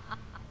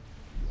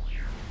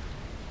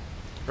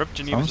 Rip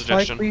Geneva Sounds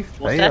suggestion. like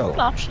we Was that failed.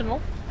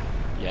 optional?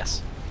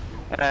 Yes.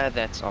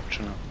 That's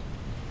optional.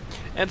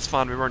 It's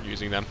fine, we weren't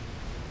using them.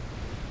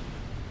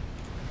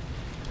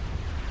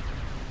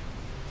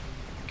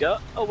 Go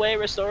away,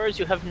 restorers.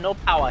 You have no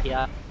power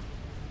here.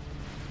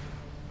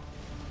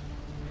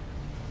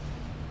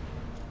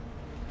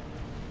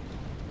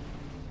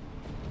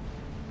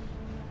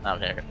 I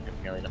don't have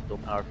nearly enough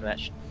build power for that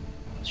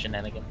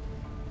shenanigan.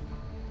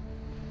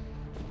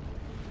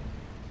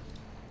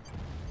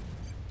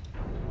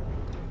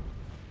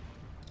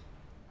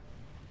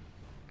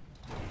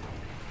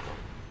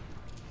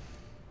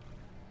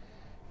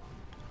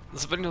 The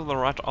civilians on the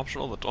right are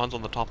optional, the ones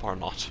on the top are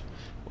not.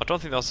 I don't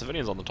think there are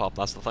civilians on the top,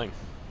 that's the thing.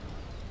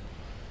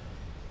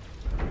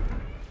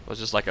 It was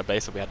just like a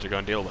base that we had to go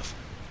and deal with.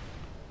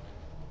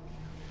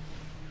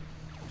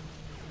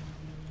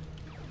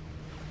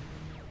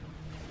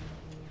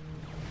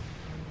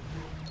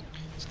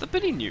 So the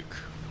Billy Nuke,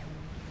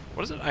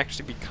 what does it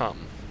actually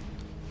become?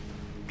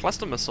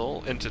 Cluster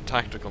missile into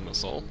tactical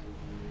missile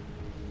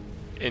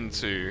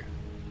into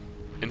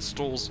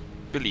installs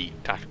Billy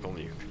tactical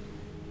nuke.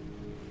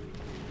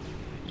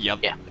 Yep.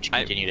 Yeah, but you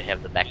continue to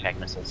have the backpack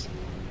missiles.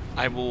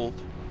 I will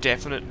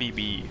definitely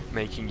be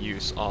making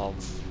use of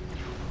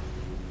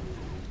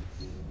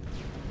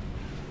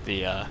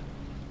the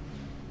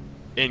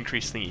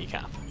increase thingy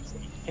cap.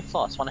 Hey,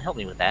 Floss, want to help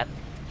me with that?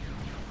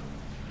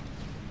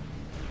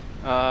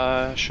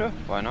 Sure,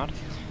 why not?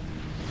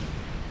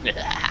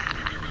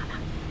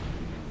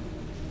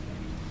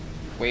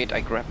 Wait, I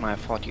grab my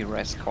 40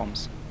 res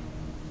comms.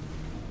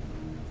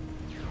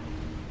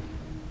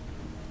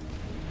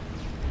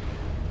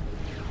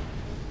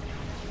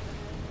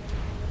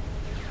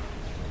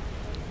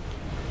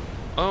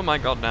 Oh my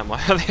god damn,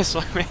 why are there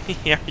so many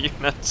air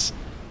units?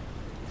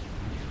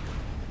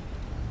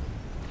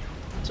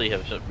 So you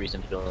have a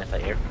reason to build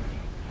anti-air.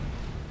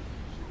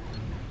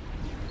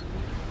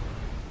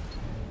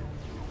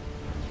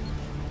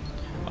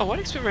 Oh, what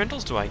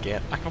experimentals do I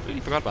get? I completely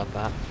forgot about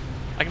that.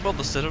 I can build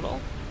the Citadel,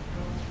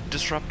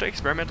 Disruptor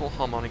Experimental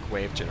Harmonic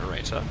Wave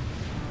Generator,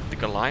 the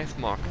Goliath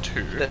Mark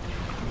II. The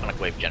harmonic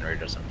wave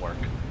generator doesn't work.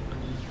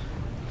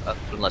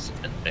 Unless it's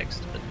been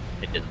fixed, but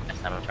it didn't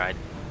last time I tried.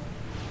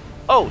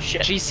 Oh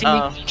shit! GC!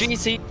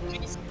 GC!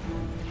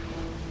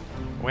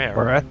 Where?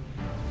 We're at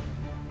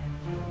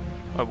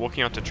Oh,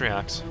 walking onto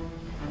Triax.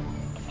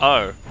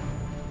 Oh.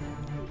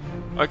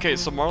 Okay,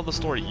 so moral of the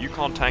story, you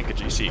can't tank a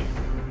GC.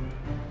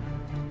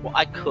 Well,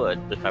 I could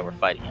if I were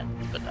fighting it,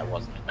 but I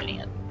wasn't fighting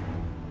it.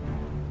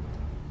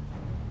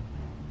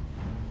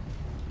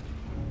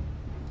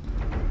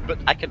 But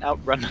I can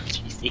outrun a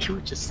GC,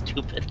 which is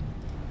stupid.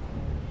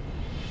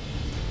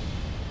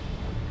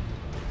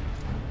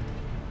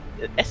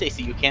 SAC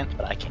you can't,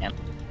 but I can.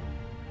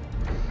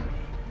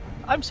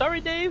 I'm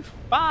sorry, Dave.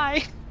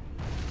 Bye.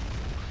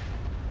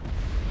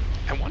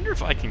 I wonder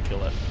if I can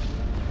kill it.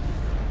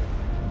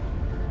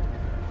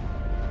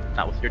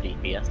 Not with your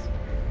DPS.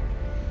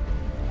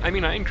 I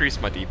mean, I increased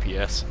my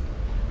DPS.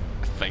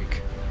 I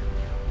think.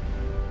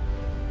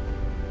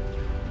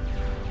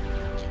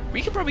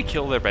 We could probably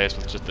kill their base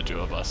with just the two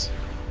of us.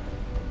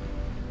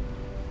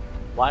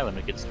 Why when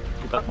we could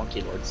keep up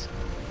Monkey Lords?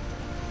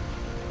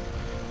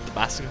 The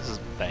Basilisk's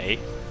Bay?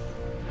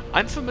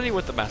 I'm familiar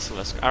with the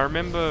Basilisk. I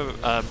remember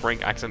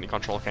Brink accidentally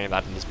control-K'ing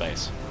that in his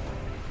base.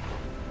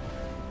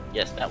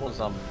 Yes, that was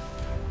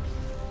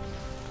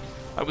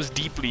That was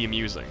deeply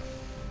amusing.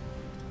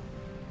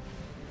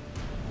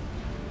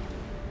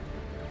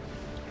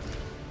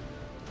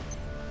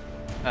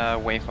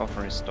 Wave of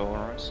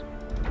restorers.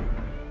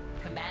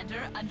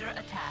 Commander under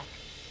attack.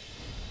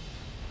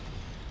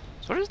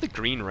 So what is the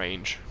green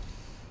range?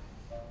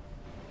 I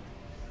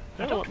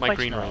don't know what my quite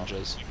green know. range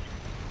is.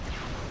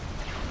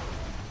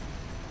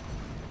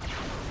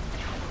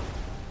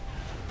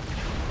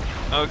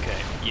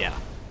 Okay, yeah.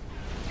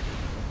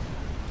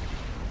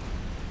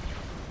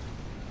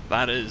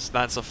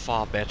 That's a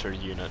far better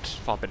unit,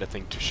 far better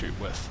thing to shoot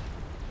with.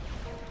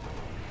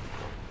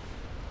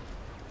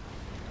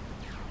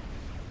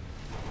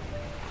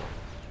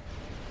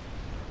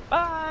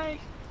 bye.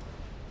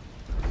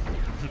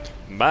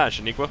 Bye,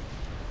 Shaniqua.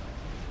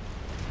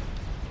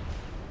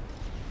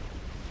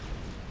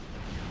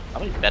 How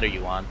many bet are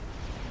you on?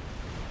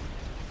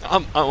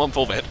 I'm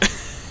full vet.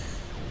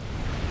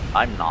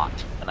 I'm not,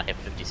 and I have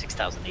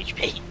 56,000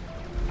 HP.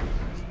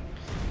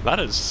 That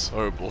is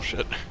so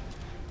bullshit.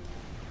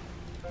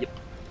 Yep.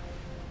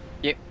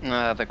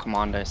 Yep, the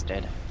commander is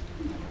dead.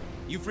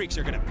 You freaks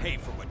are gonna pay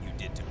for what you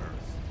did to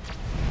Earth.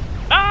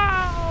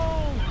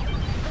 Oh!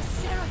 The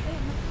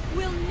Seraphim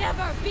will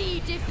never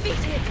be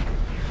defeated!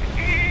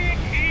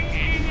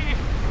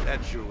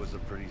 That sure was a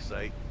pretty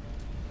sight.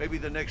 Maybe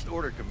the next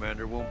order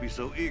commander won't be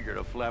so eager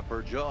to flap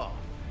her jaw.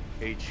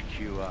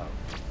 HQ out.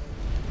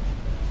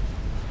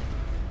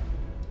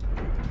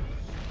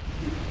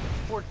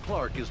 Fort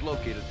Clark is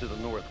located to the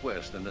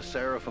northwest, and the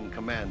Seraphim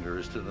commander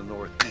is to the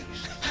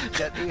northeast.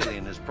 That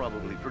alien is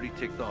probably pretty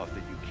ticked off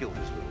that you killed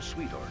his little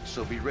sweetheart,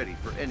 so be ready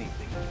for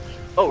anything.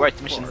 Oh, right,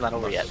 the mission's Clark not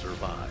over must yet.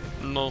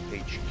 Survive. No.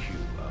 HQ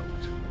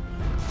out.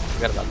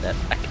 Forgot about that.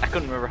 I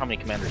couldn't remember how many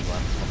commanders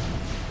left.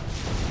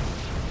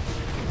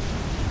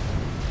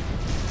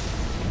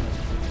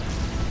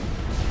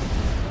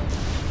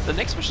 The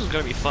next mission is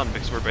going to be fun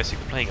because we're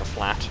basically playing a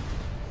flat.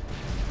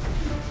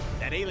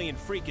 That alien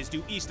freak is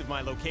due east of my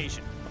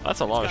location.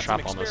 That's a lot of It's got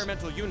trap some on us.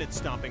 experimental units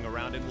stomping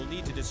around, and we'll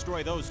need to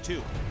destroy those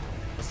too.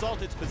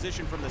 Assault its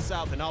position from the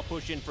south, and I'll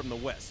push in from the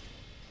west.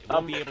 It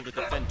won't be able to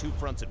defend two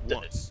fronts at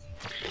once.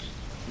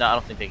 No, I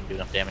don't think they can do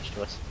enough damage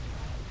to us.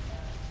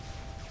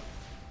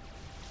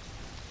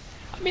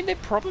 I mean, they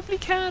probably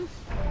can.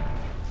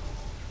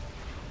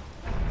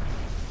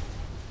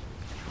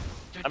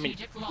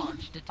 Strategic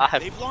launch detected. I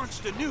have They've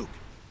launched a nuke.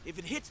 If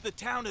it hits the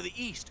town to the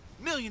east,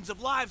 millions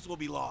of lives will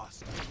be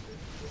lost.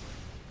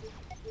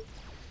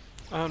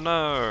 Oh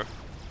no.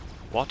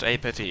 What a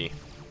pity.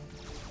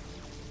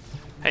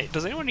 Hey,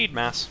 does anyone need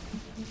mass?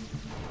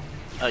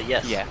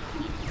 yes. Yeah.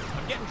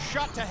 I'm getting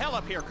shot to hell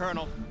up here,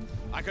 Colonel.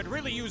 I could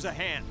really use a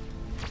hand.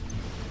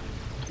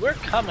 We're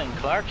coming,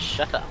 Clark.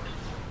 Shut up.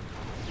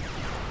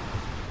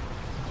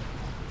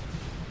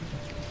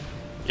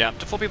 Yeah, up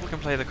to 4 people can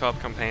play the co-op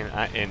campaign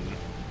in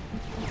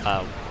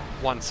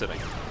one sitting.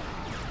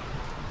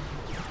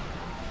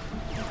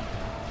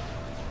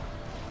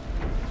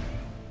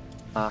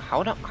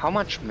 How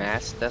much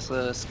mass does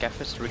a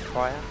Scaphist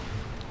require?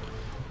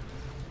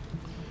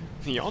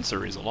 The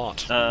answer is a lot.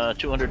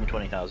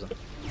 220,000.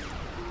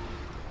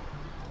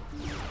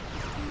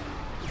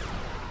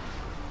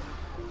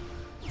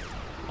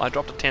 I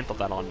dropped a 10th of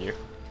that on you.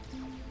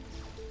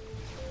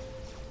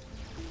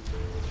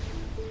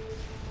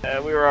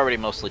 We were already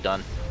mostly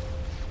done.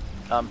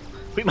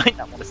 We might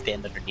not want to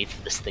stand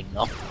underneath this thing,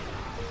 though.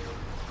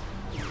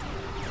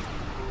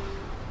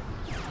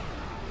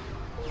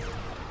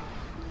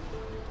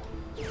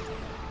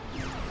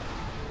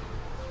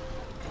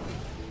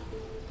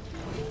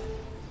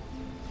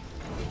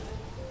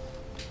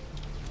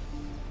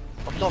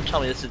 Oh, don't tell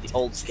me this is the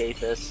old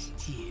Scapus.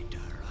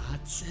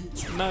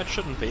 No, it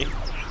shouldn't be.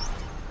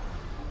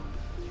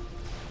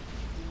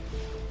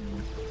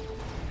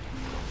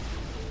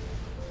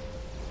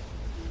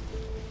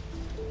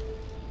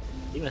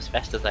 Even as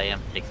fast as I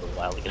am, it takes a little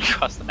while to get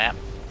across the map.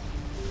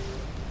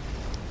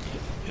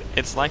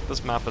 It's like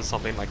this map is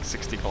something like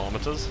 60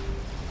 kilometers.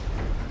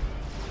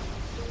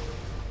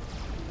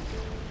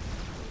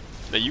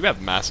 Now, you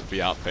have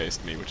massively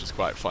outpaced me, which is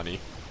quite funny.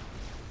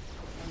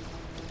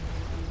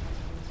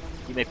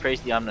 You may praise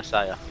the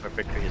Omnissiah, for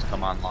victory has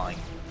come online.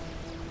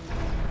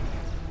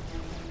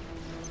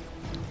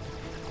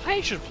 I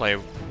should play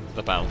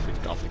the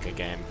Battlefield Gothica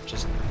game,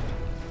 just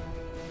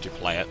to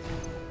play it.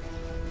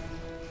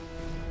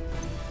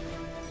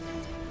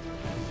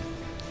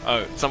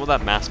 Oh, some of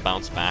that mass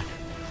bounced back.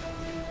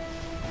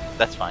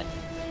 That's fine.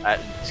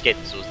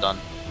 Scapus was done.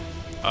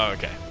 Oh,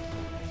 okay.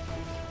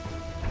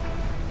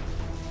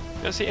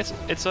 Yeah, see,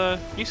 it's a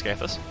new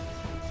Scathus.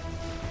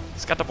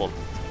 Scatterball.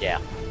 Yeah.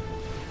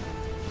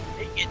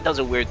 It does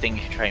a weird thing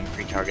if you try and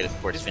pre-target it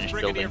before it's This is finished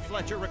Brigadier building.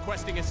 Fletcher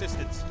requesting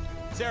assistance.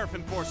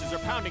 Seraphim forces are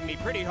pounding me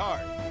pretty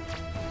hard.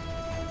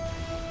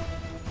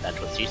 That's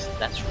what she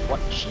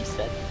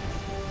said.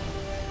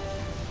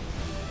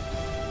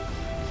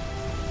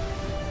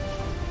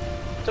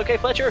 It's okay,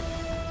 Fletcher.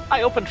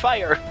 I opened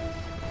fire.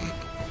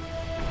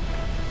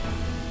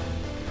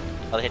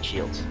 Oh, they had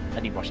shields. I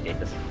need more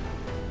Scapus.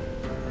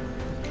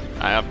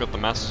 I've got the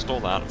mass to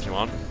store that if you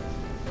want.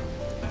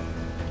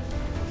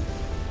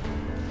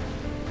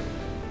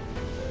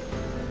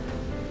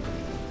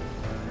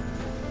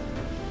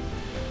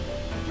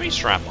 Three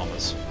strap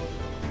bombers.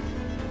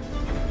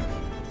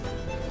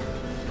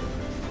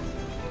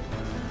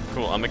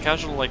 Cool, I'm a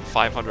casual like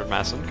 500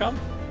 mass income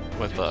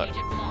with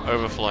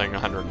overflowing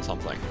 100 and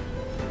something.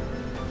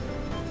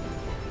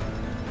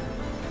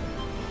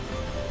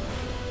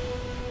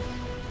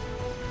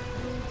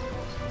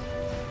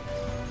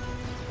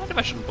 I wonder if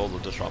I shouldn't build a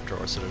disruptor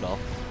or a citadel.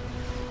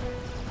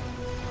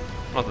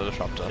 Not the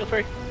disruptor. Feel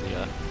free.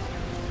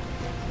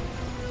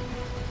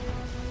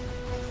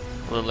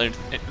 The literally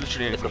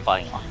anything.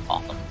 Liquefying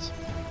Othams.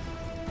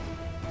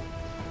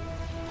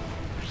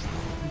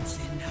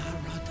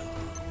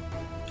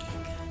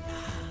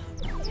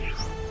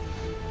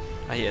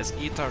 Ah yes,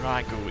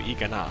 Itaragu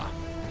Igana.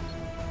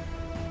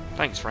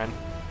 Thanks, friend.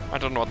 I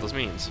don't know what this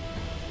means.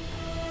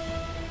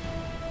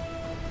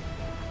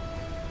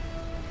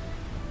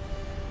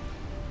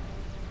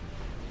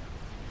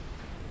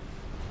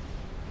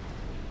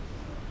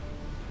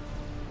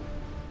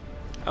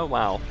 Oh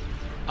wow.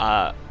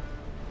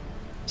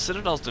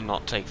 Citadels do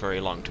not take very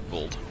long to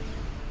build.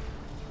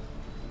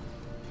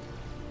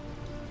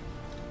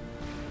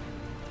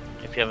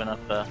 If you have enough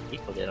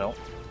people, they don't.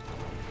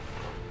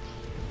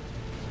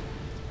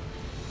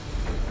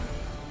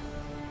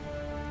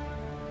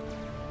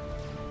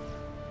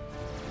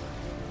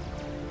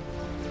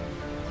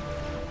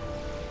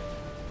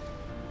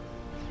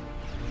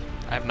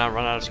 I have now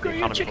run out of Screw your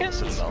economy for the chickens!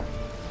 Citadel.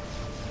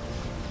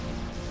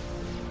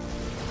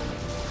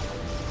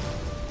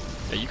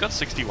 Yeah, you got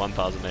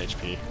 61,000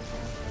 HP.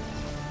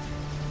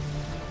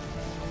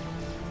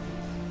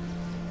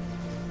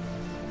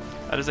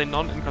 That is a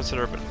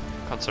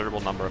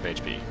non-inconsiderable number of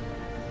HP.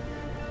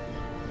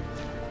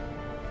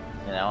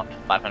 You know,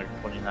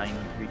 529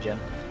 regen.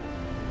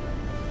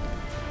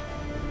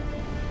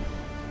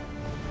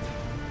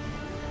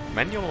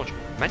 Manual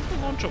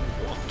launch of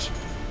what?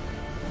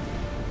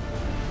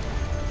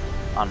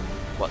 On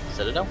what,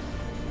 Citadel?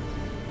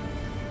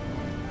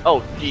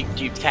 Oh,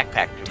 you attack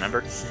pack,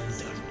 remember?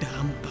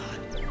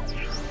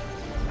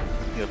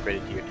 You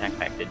upgraded to your attack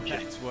pack, didn't you?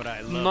 That's what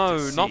I love No,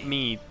 to see. not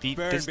me. Burn,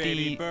 There's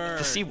baby, the burn.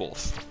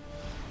 Seawolf.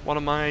 One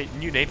of my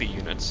new Navy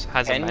units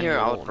has a Can you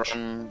manual launch.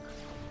 outrun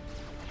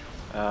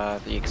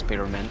the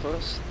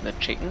experimentals, the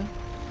chicken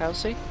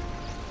healthy?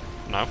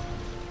 No.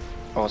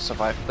 Or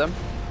survive them?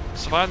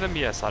 Survive them,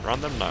 yes. I'd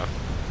run them, no.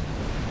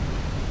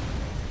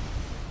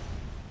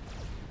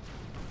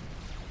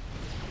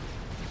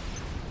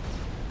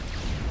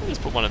 Let's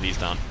put one of these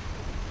down.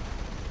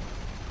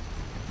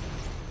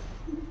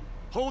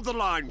 Hold the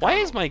line. Why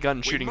Colonel. is my gun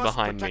We shooting must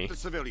behind protect me the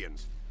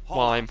civilians.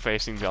 while I'm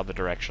facing the other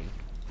direction?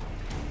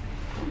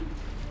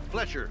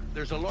 Fletcher,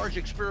 there's a large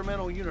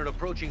experimental unit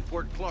approaching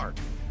Fort Clark.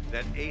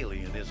 That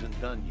alien isn't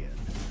done yet.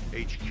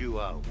 HQ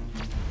out.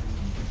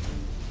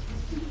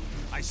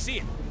 I see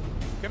it.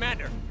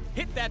 Commander,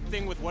 hit that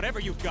thing with whatever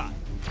you've got.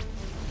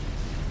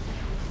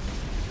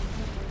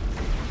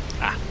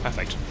 Ah,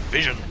 perfect.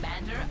 Vision.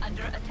 Commander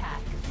under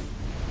attack.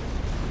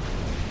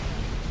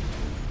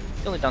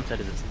 The only downside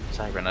is it's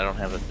Siren, I don't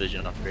have a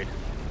vision upgrade.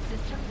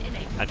 System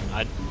enabled.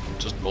 I'd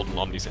just build an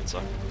Omni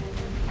sensor.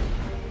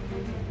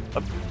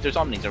 There's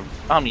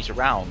Omnis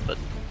around, but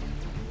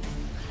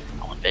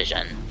I want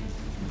vision.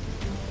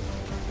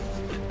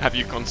 Have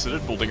you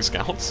considered building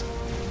scouts?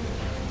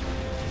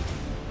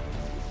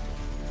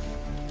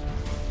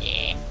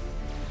 Yeah.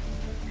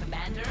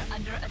 Commander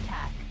under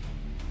attack.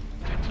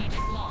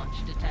 Strategic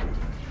launch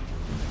detected.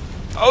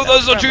 Oh,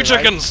 those are two probably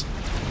right. chickens!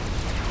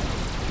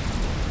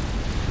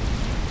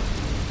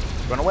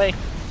 Run away.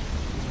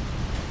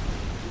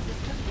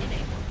 System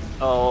enabled.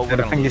 Oh, we're I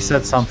gonna think you said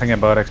lose. something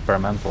about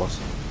experimentals.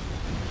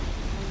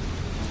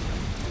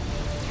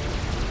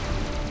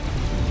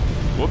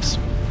 Whoops.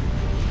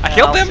 I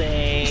killed them!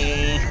 Elsie.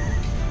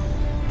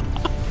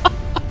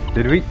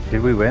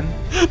 Did we win?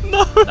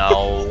 No!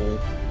 No.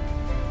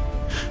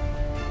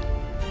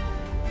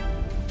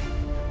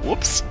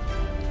 Whoops.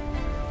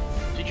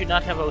 Did you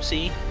not have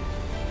OC?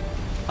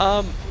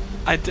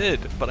 I did,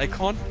 but I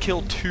can't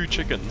kill two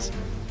chickens.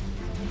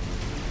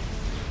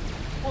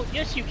 Well,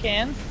 yes you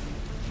can.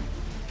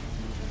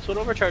 That's what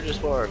overcharge is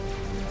for.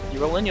 You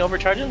roll in, you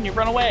overcharge it, and you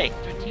run away.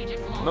 Strategic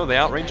launch. No, they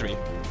outrange me.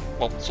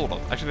 Well, sort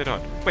of. Actually, they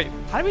don't. Wait,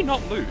 how do we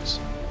not lose?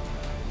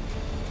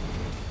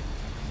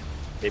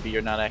 Maybe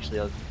you're not actually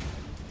a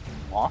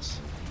loss?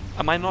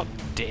 Am I not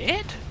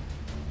dead?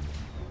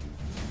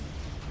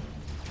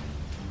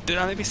 Did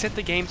I maybe set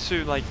the game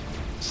to, like,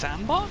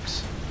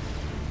 sandbox?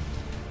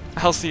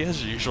 Elsie,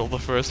 as usual, the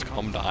first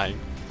com dying.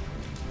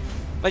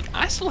 Like,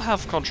 I still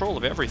have control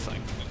of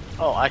everything.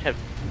 Oh, I have.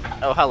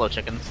 Oh, hello,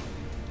 chickens.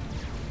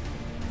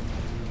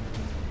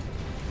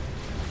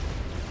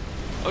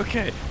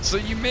 Okay, so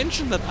you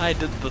mentioned that I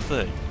did the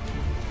thing,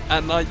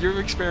 and you're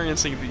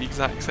experiencing the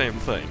exact same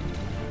thing.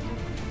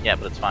 Yeah,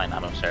 but it's fine.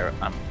 I'm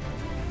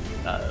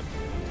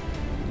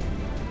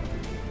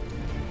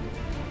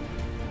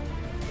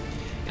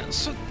Yeah,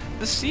 so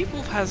the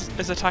Seawolf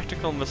is a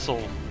tactical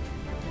missile.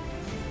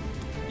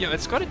 Yeah,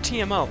 it's got a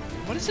TML.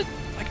 What is it?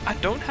 Like, I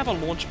don't have a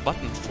launch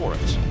button for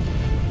it.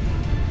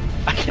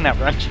 I can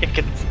outrun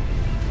chickens.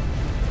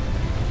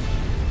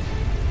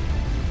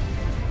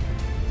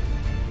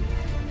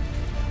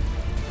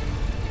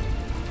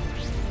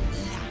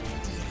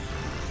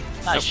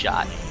 Nice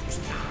shot.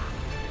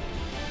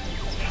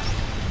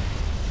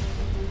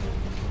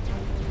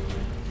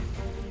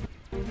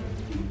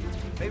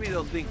 Maybe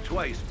they'll think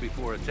twice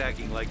before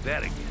attacking like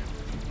that again.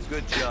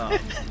 Good job.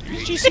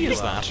 Whose GC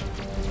is that?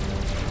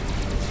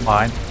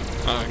 Mine.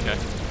 Oh, okay.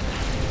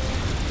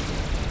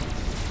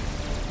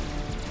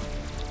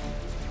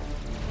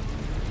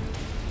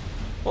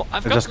 Well,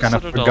 I've I got just the kind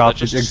of Citadel, forgot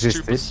they're it just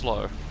super existed.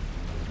 slow.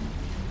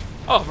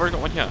 Oh, I've already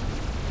got one here.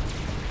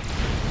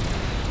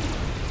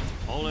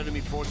 All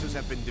enemy forces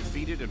have been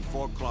defeated and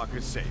Fort Clark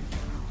is safe.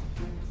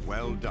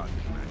 Well done,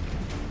 Commander.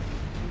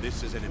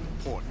 This is an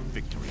important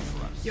victory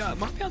for us. Yeah, it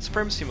might be on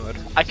Supremacy mode.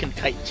 I can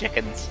kite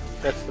chickens.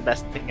 That's the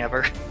best thing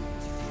ever.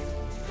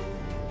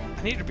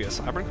 I need to be a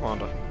Cybern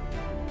Commander.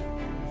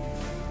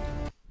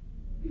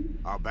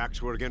 Our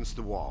backs were against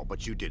the wall,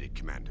 but you did it,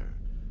 Commander.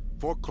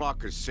 Fort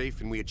Clark is safe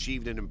and we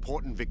achieved an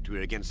important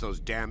victory against those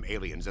damn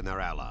aliens and their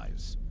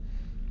allies.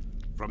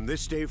 From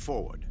this day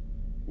forward,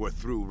 we're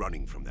through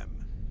running from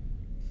them.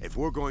 If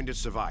we're going to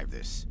survive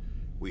this,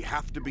 we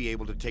have to be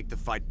able to take the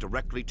fight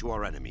directly to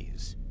our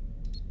enemies.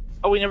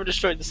 Oh, we never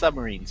destroyed the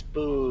submarines.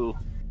 Boo.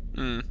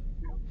 Hmm.